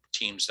the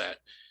teams that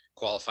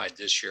qualified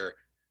this year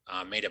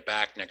made it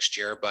back next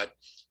year. But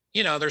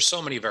there's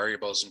so many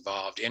variables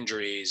involved: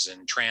 injuries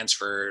and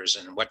transfers,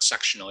 and what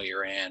sectional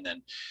you're in,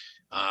 and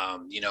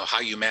how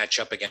you match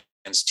up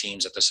against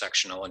teams at the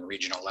sectional and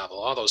regional level.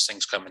 All those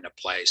things come into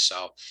play.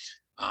 So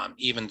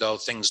even though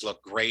things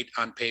look great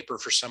on paper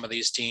for some of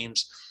these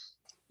teams,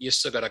 you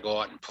still got to go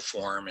out and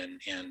perform and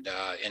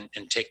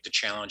take the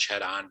challenge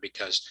head on,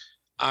 because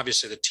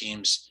obviously the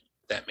teams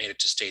that made it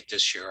to state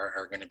this year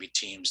are going to be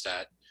teams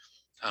that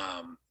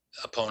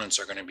opponents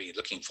are going to be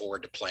looking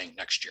forward to playing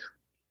next year.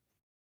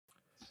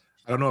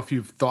 I don't know if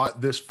you've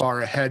thought this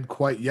far ahead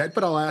quite yet,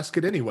 but I'll ask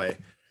it anyway.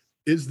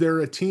 Is there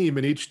a team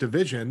in each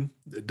division?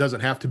 It doesn't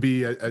have to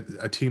be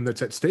a team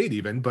that's at state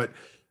even, but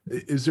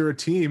is there a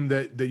team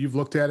that you've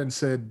looked at and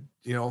said,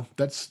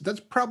 that's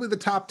probably the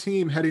top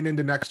team heading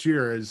into next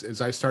year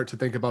as I start to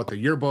think about the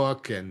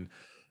yearbook and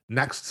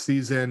next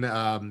season?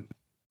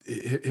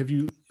 Have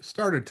you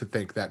started to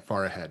think that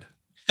far ahead?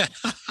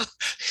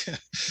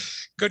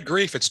 Good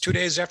grief. It's 2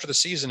 days after the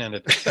season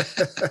ended.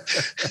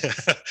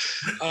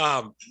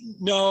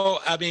 No,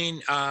 I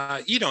mean,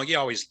 you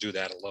always do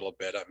that a little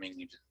bit. I mean,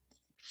 you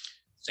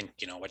think,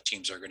 what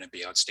teams are going to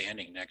be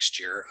outstanding next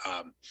year.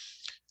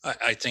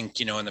 I think,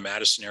 in the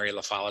Madison area,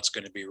 La Follette's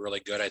going to be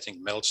really good. I think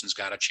Middleton's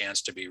got a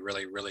chance to be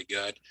really, really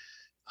good.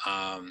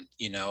 And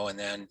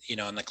then,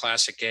 in the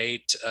Classic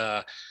 8,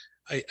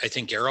 I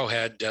think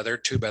Arrowhead, their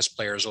 2 best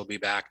players will be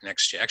back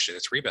next year. Actually,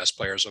 the 3 best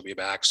players will be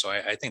back. So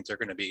I think they're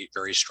going to be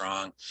very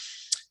strong.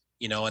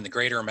 In the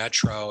greater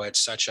metro,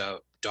 it's such a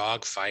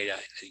dogfight.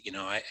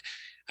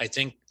 I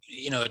think,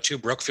 the two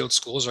Brookfield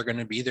schools are going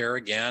to be there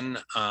again.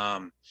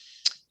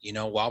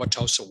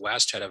 Wauwatosa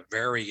West had a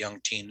very young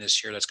team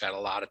this year that's got a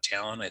lot of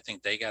talent. I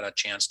think they got a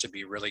chance to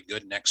be really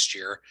good next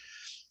year.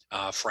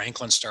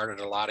 Franklin started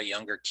a lot of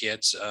younger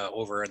kids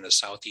over in the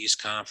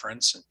Southeast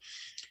Conference. And,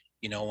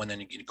 when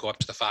then you go up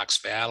to the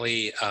Fox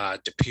Valley,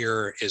 De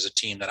Pere is a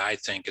team that I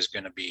think is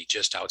going to be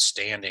just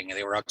outstanding. And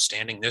they were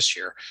outstanding this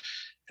year.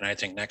 And I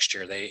think next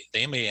year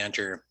they may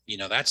enter,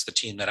 that's the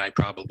team that I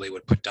probably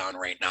would put down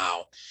right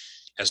now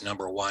as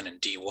number one in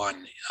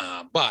D1.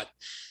 But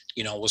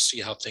we'll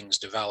see how things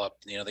develop.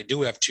 They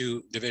do have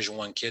two Division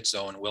I kids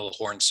though, and Will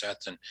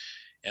Hornseth and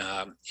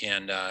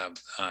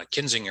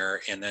Kinzinger,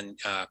 and then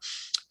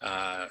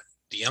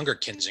the younger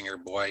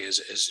Kinzinger boy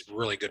is a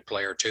really good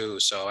player too.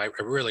 So I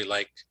really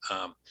like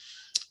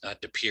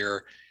De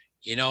Pere.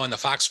 In the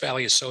Fox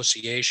Valley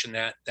Association,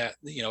 that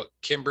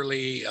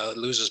Kimberly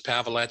loses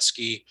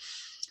Pavletsky.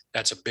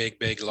 That's a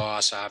big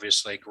loss.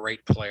 Obviously,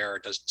 great player,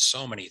 does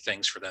so many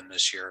things for them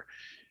this year.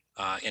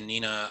 And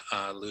Neenah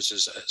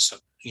loses,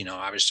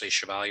 obviously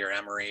Chevalier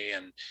Emery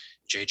and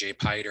JJ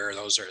Piter.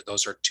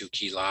 Those are two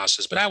key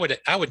losses. But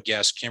I would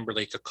guess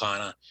Kimberly,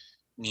 Kaukauna,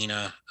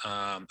 Neenah,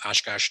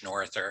 Oshkosh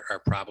North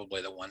are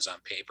probably the ones on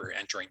paper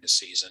entering the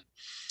season.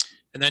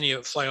 And then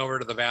you fly over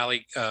to the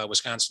Valley,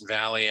 Wisconsin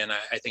Valley, and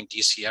I think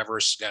DC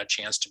Everest got a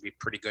chance to be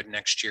pretty good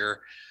next year.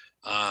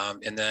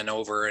 And then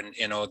over in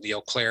the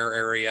Eau Claire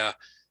area,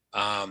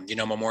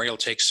 Memorial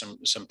takes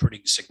some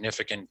pretty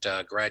significant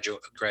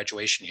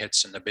graduation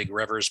hits in the big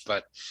rivers,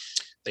 but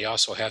they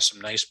also have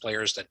some nice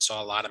players that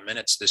saw a lot of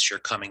minutes this year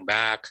coming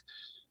back.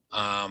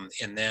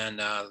 And then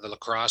the La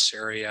Crosse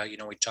area,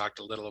 we talked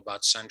a little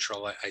about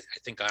Central. I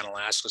think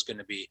Onalaska is going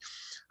to be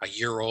a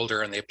year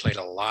older, and they played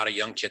a lot of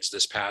young kids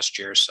this past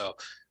year, so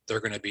they're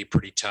going to be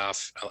pretty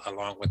tough,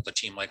 along with the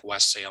team like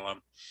West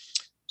Salem.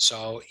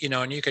 So,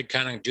 and you could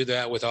kind of do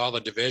that with all the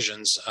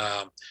divisions.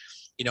 I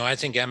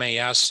think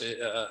MAS,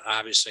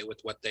 obviously, with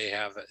what they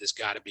have, has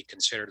got to be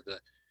considered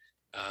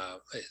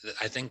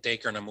I think they're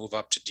going to move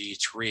up to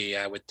D3.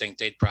 I would think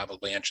they'd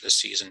probably enter the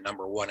season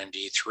number one in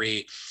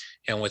D3.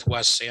 And with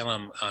West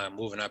Salem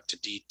moving up to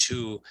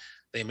D2,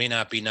 they may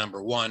not be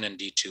number one in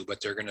D2,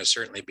 but they're going to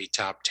certainly be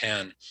top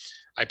 10.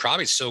 I'd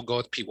probably still go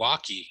with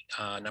Pewaukee,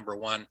 number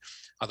one,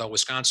 although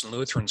Wisconsin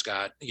Lutheran's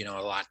got, a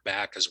lot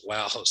back as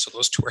well. So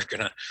those two are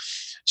going to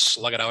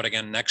slug it out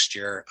again next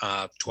year,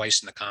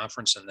 twice in the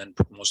conference, and then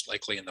most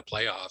likely in the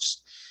playoffs.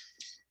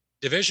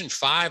 Division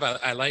 5,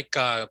 I like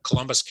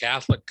Columbus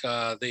Catholic.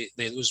 They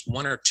lose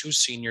one or two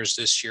seniors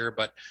this year,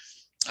 but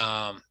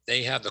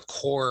they have the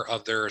core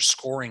of their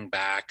scoring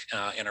back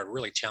in a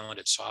really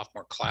talented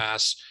sophomore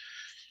class.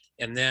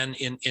 And then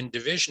in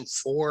Division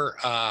 4,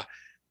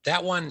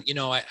 that one,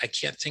 I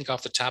can't think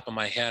off the top of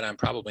my head. I'm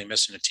probably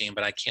missing a team,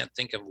 but I can't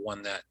think of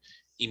one that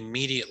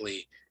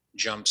immediately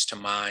jumps to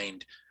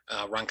mind.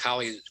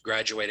 Roncalli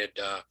graduated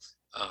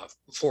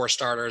 4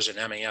 starters, and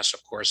MAS,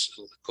 of course,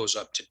 goes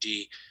up to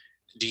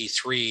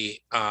D3.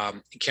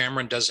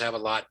 Cameron does have a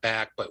lot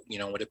back, but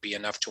would it be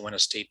enough to win a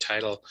state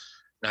title?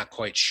 Not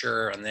quite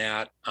sure on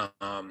that.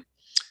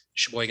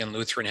 Sheboygan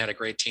Lutheran had a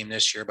great team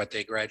this year, but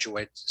they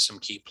graduate some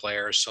key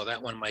players, so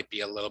that one might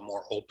be a little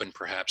more open,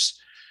 perhaps.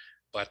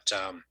 But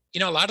a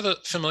lot of the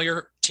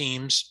familiar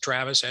teams,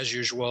 Travis, as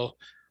usual.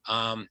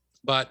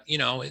 But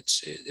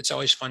it's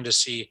always fun to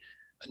see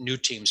new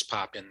teams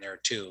pop in there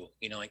too.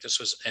 Like this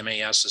was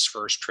MAS's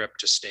first trip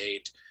to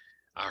state.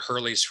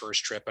 Hurley's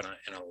first trip in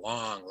a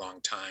long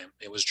time.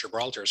 It was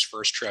Gibraltar's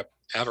first trip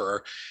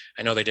ever.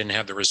 I know they didn't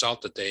have the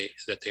result that they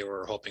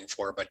were hoping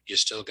for, but you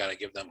still got to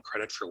give them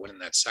credit for winning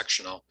that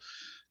sectional.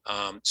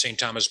 St.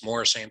 Thomas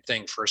More, same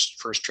thing,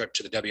 first trip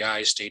to the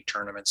WI state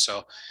tournament.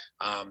 So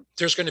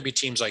there's going to be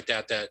teams like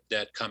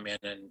that come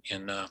in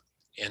and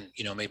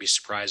maybe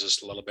surprise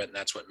us a little bit, and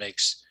that's what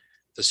makes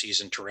the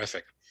season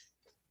terrific.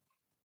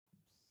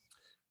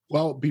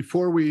 Well,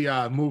 before we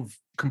move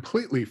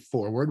completely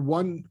forward,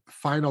 one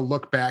final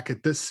look back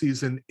at this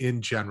season in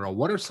general.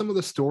 What are some of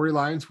the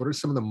storylines? What are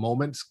some of the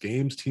moments,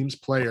 games, teams,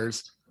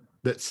 players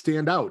that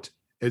stand out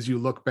as you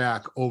look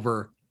back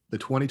over the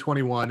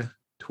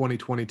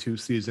 2021-2022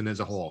 season as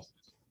a whole?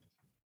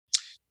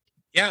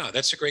 Yeah,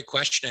 that's a great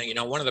question.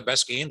 One of the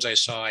best games I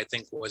saw, I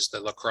think, was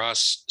the La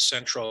Crosse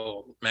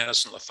Central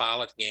Madison La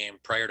Follette game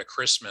prior to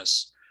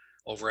Christmas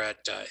over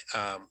at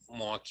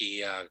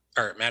Milwaukee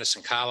or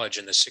Madison College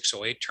in the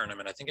 608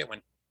 tournament. I think it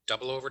went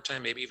double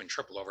overtime, maybe even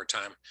triple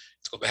overtime.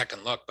 Let's go back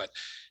and look, but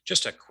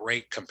just a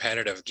great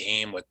competitive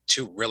game with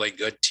two really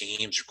good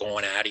teams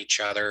going at each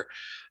other.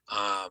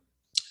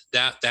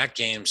 That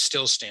game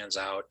still stands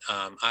out.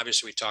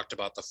 Obviously, we talked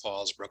about the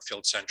Falls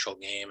Brookfield Central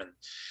game, and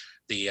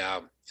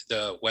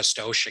the West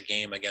Osha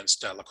game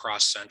against La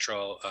Crosse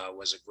Central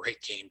was a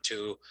great game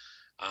too.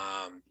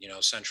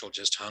 Central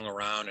just hung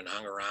around, and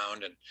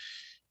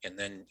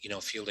then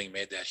Fielding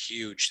made that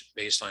huge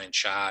baseline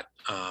shot.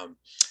 And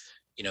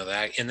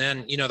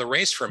then the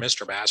race for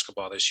Mr.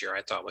 Basketball this year,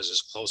 I thought, was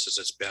as close as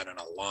it's been in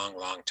a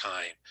long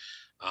time,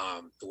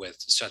 with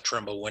Seth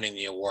Trimble winning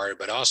the award,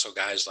 but also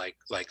guys like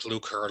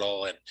Luke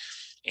Hurdle and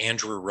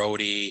Andrew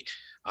Rohde,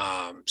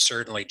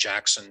 Certainly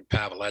Jackson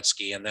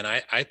Pavletsky. And then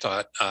I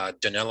thought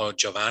Danilo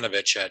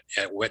Jovanovic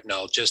at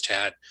Whitnall just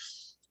had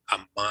a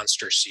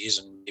monster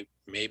season,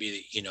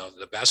 maybe,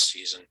 the best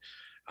season.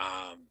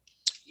 Um,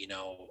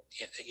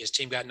 his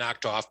team got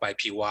knocked off by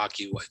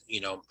Pewaukee.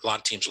 A lot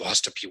of teams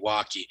lost to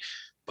Pewaukee,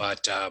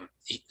 but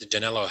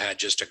Danilo had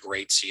just a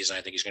great season.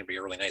 I think he's going to be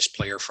a really nice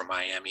player for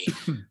Miami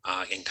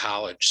in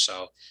college.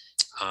 So,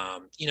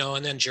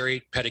 and then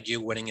Jerry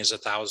Pettigrew winning his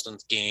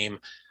 1,000th game.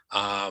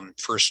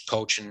 First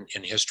coach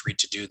in history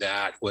to do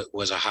that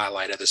was a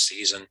highlight of the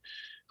season.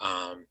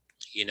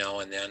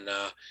 And then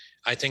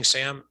I think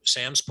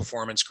Sam's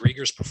performance,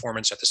 Grieger's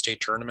performance at the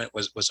state tournament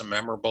was a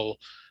memorable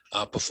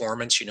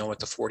performance. With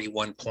the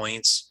 41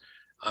 points.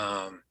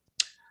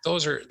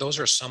 Those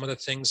are some of the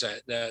things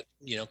that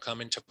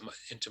come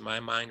into my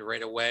mind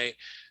right away.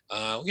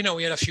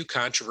 We had a few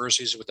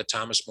controversies with the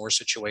Thomas More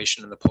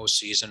situation in the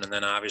postseason, and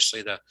then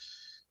obviously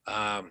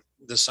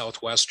the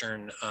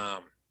Southwestern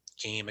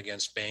game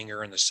against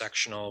Bangor in the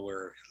sectional,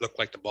 where it looked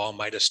like the ball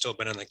might have still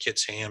been in the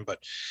kid's hand. But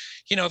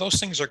those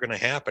things are going to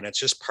happen. It's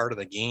just part of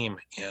the game,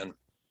 and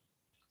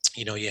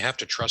you have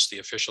to trust the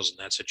officials in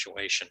that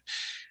situation.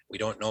 We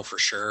don't know for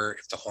sure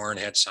if the horn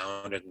had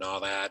sounded and all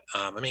that.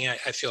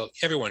 I feel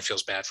everyone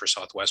feels bad for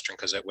Southwestern,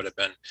 because it would have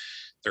been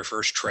their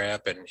first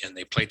trip, and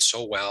they played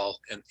so well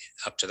and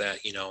up to that,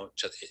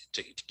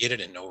 to get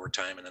it in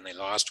overtime, and then they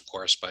lost, of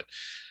course. But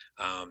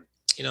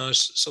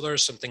so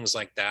there's some things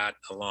like that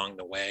along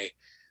the way.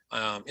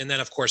 And then,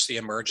 of course, the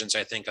emergence,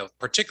 I think, of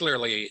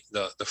particularly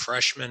the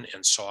freshmen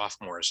and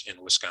sophomores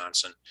in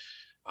Wisconsin.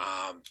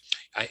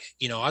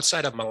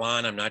 Outside of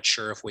Milan, I'm not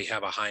sure if we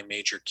have a high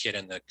major kid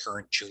in the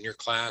current junior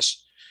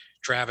class,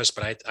 Travis,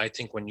 but I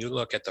think when you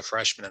look at the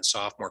freshman and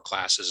sophomore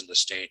classes in the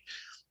state,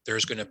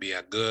 there's going to be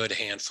a good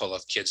handful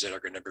of kids that are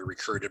going to be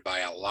recruited by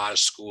a lot of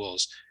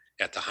schools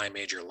at the high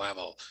major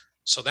level.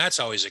 So that's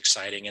always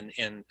exciting.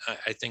 And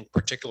I think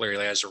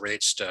particularly as it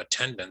relates to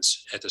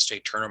attendance at the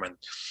state tournament,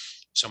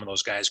 some of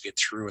those guys get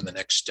through in the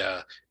next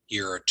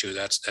year or two.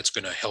 That's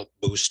going to help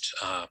boost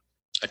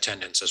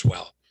attendance as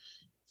well.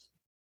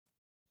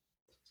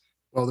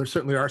 Well, there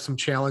certainly are some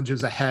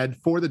challenges ahead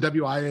for the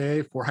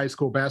WIAA, for high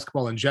school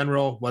basketball in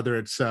general, whether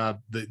it's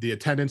the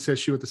attendance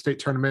issue at the state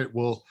tournament.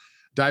 We'll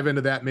dive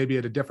into that maybe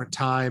at a different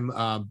time.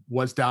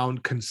 Was down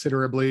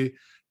considerably,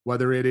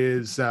 whether it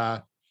is,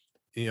 as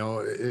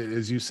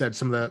you said,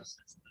 some of the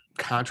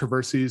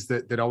controversies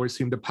that always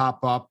seem to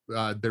pop up.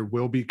 There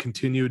will be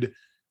continued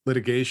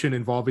litigation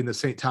involving the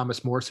St.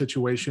 Thomas More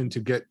situation to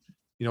get,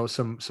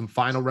 some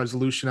final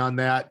resolution on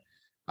that.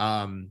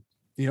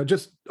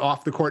 Just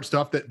off the court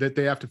stuff that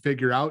they have to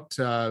figure out.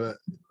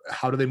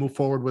 How do they move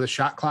forward with a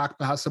shot clock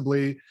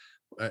possibly?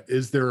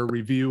 Is there a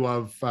review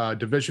of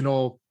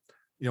divisional,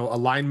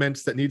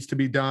 alignments that needs to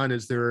be done?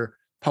 Is there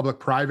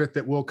public-private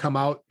that will come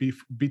out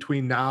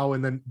between now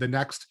and then the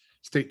next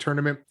state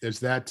tournament? Is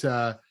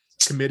that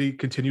committee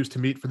continues to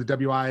meet for the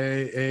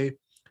WIAA?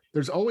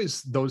 There's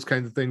always those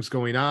kinds of things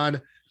going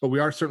on, but we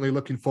are certainly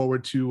looking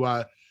forward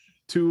to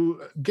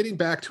getting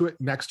back to it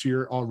next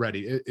year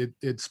already.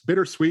 It's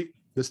bittersweet.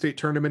 The state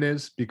tournament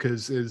is,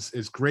 because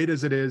as great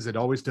as it is, it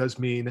always does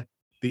mean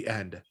the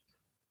end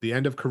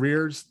of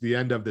careers, the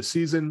end of the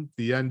season,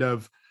 the end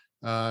of,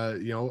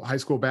 high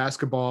school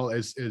basketball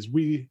as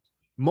we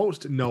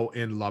most know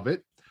and love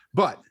it.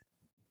 But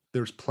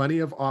there's plenty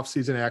of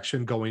off-season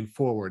action going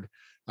forward.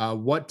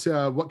 What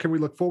can we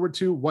look forward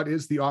to? What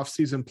is the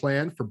off-season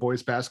plan for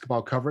boys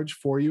basketball coverage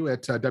for you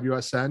at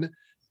WSN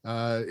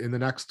in the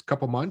next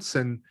couple months?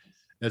 And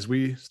as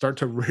we start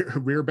to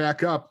rear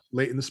back up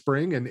late in the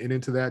spring and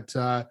into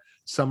that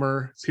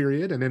summer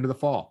period and into the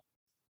fall?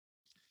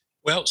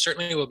 Well,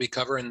 certainly we'll be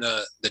covering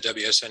the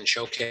WSN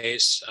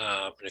Showcase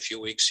in a few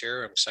weeks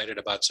here. I'm excited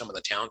about some of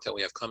the talent that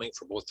we have coming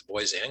for both the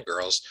boys and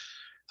girls.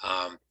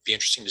 Be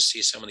interesting to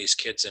see some of these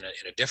kids in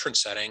a different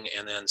setting,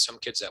 and then some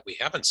kids that we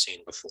haven't seen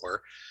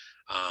before.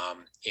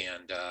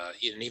 And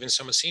even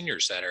some of the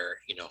seniors that are,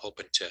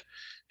 hoping to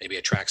maybe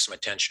attract some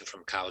attention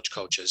from college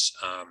coaches.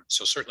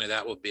 So certainly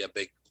that will be a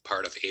big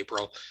part of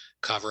April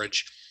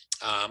coverage.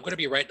 I'm going to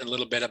be writing a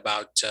little bit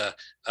about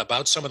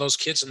some of those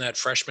kids in that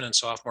freshman and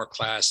sophomore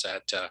class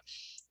that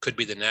could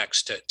be the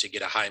next to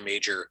get a high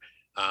major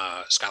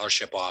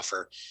scholarship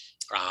offer.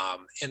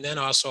 And then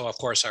also, of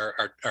course,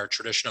 our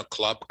traditional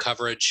club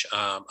coverage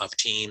of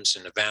teams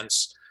and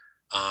events.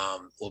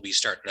 We'll be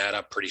starting that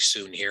up pretty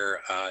soon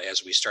here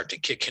as we start to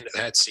kick into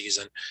that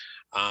season.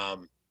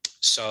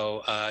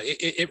 So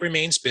it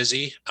remains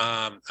busy.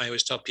 I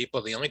always tell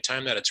people the only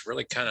time that it's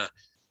really kind of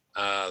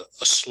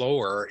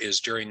slower is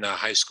during the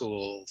high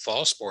school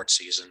fall sports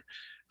season,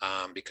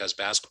 because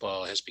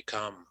basketball has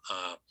become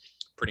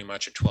pretty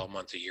much a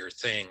 12-month a year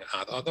thing.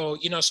 Although,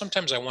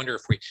 sometimes I wonder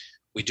if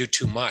we do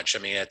too much. I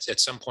mean, at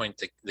some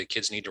point the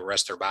kids need to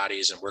rest their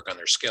bodies and work on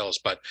their skills,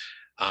 but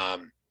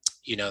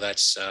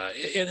that's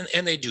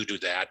and they do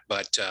that.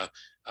 But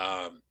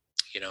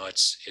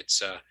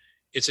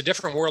it's a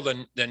different world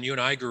than you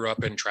and I grew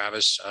up in,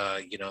 Travis.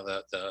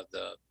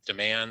 The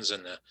demands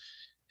and the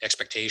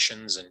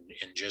expectations and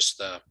just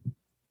the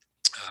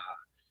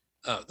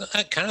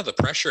kind of the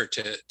pressure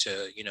to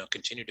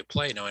continue to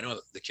play. Now I know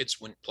the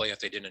kids wouldn't play if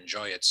they didn't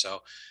enjoy it, so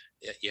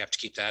you have to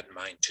keep that in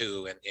mind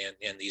too.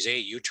 And these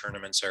AAU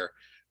tournaments are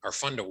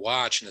fun to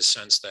watch in the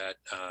sense that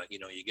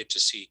you get to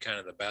see kind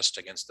of the best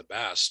against the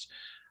best.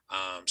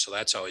 So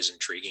that's always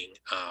intriguing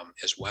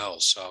as well.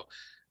 So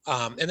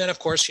and then, of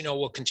course,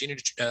 we'll continue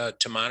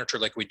to monitor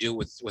like we do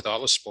with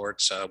all the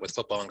sports, with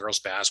football and girls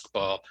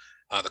basketball,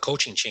 the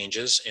coaching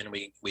changes, and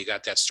we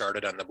got that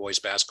started on the boys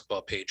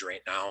basketball page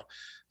right now,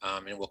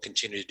 and we'll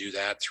continue to do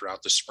that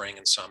throughout the spring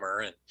and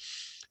summer. And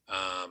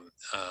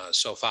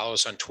so follow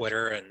us on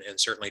Twitter and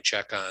certainly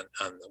check on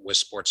the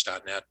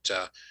wisports.net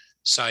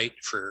site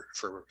for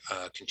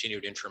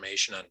continued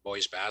information on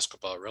boys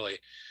basketball. Really,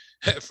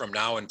 from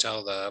now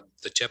until the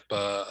tip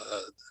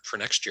for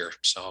next year.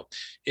 So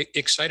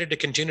excited to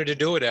continue to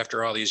do it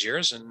after all these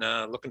years, and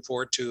looking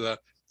forward to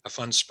a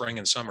fun spring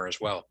and summer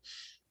as well.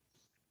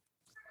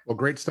 Well,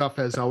 great stuff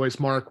as always,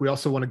 Mark. We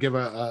also want to give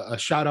a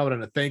shout out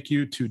and a thank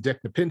you to Dick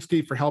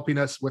Napinski for helping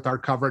us with our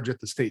coverage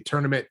at the state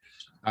tournament.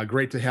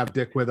 Great to have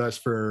Dick with us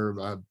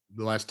for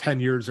the last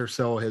 10 years or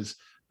so. Has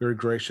very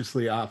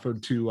graciously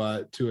offered to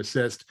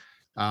assist.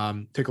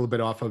 Take a little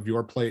bit off of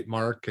your plate,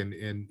 Mark,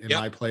 and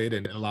my plate,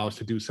 and allow us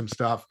to do some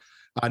stuff.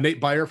 Nate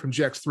Beyer from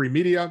GX3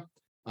 Media,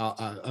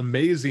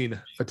 amazing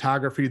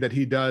photography that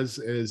he does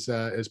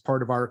as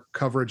part of our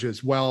coverage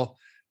as well.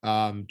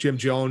 Jim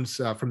Jones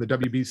from the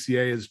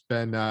WBCA has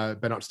been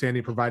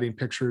outstanding, providing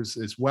pictures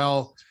as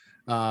well.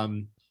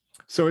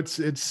 So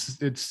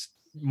it's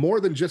more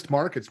than just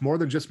Mark. It's more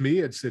than just me.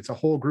 It's a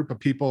whole group of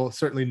people.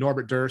 Certainly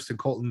Norbert Durst and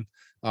Colton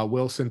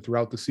Wilson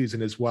throughout the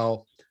season as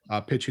well.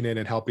 Pitching in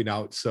and helping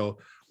out. So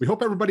we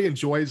hope everybody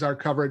enjoys our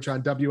coverage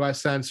on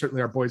WSN.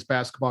 Certainly our boys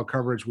basketball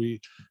coverage.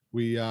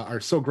 We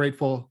are so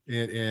grateful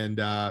and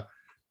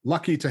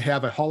lucky to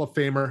have a Hall of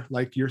Famer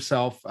like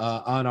yourself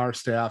on our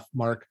staff,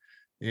 Mark,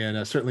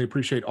 and certainly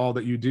appreciate all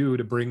that you do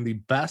to bring the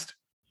best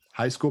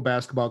high school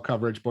basketball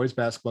coverage, boys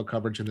basketball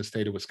coverage in the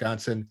state of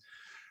Wisconsin.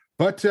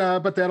 But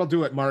that'll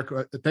do it, Mark.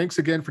 Thanks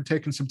again for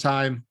taking some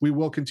time. We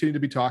will continue to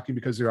be talking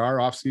because there are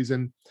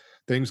off-season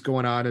things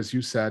going on, as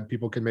you said.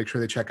 People can make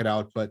sure they check it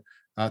out. But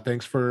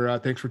thanks for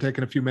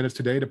taking a few minutes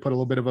today to put a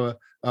little bit of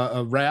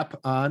a wrap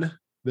on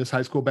this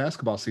high school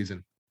basketball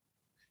season.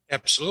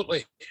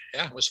 Absolutely,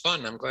 yeah, it was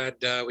fun. I'm glad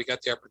we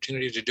got the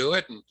opportunity to do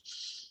it,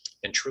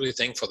 and truly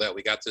thankful that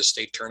we got this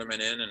state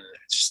tournament in, and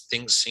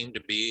things seem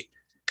to be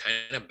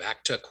kind of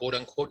back to quote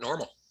unquote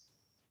normal.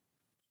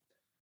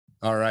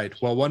 All right.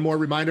 Well, one more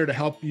reminder to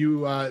help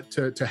you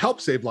to help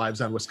save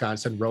lives on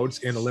Wisconsin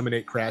roads and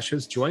eliminate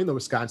crashes. Join the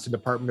Wisconsin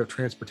Department of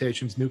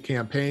Transportation's new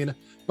campaign,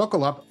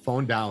 Buckle Up,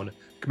 Phone Down.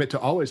 Commit to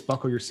always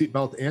buckle your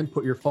seatbelt and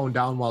put your phone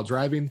down while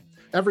driving.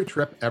 Every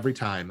trip, every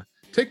time.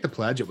 Take the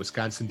pledge at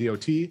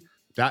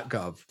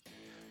wisconsindot.gov.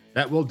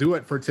 That will do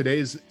it for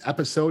today's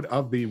episode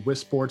of the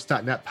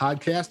wisports.net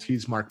podcast.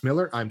 He's Mark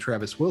Miller. I'm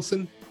Travis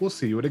Wilson. We'll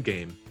see you at a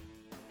game.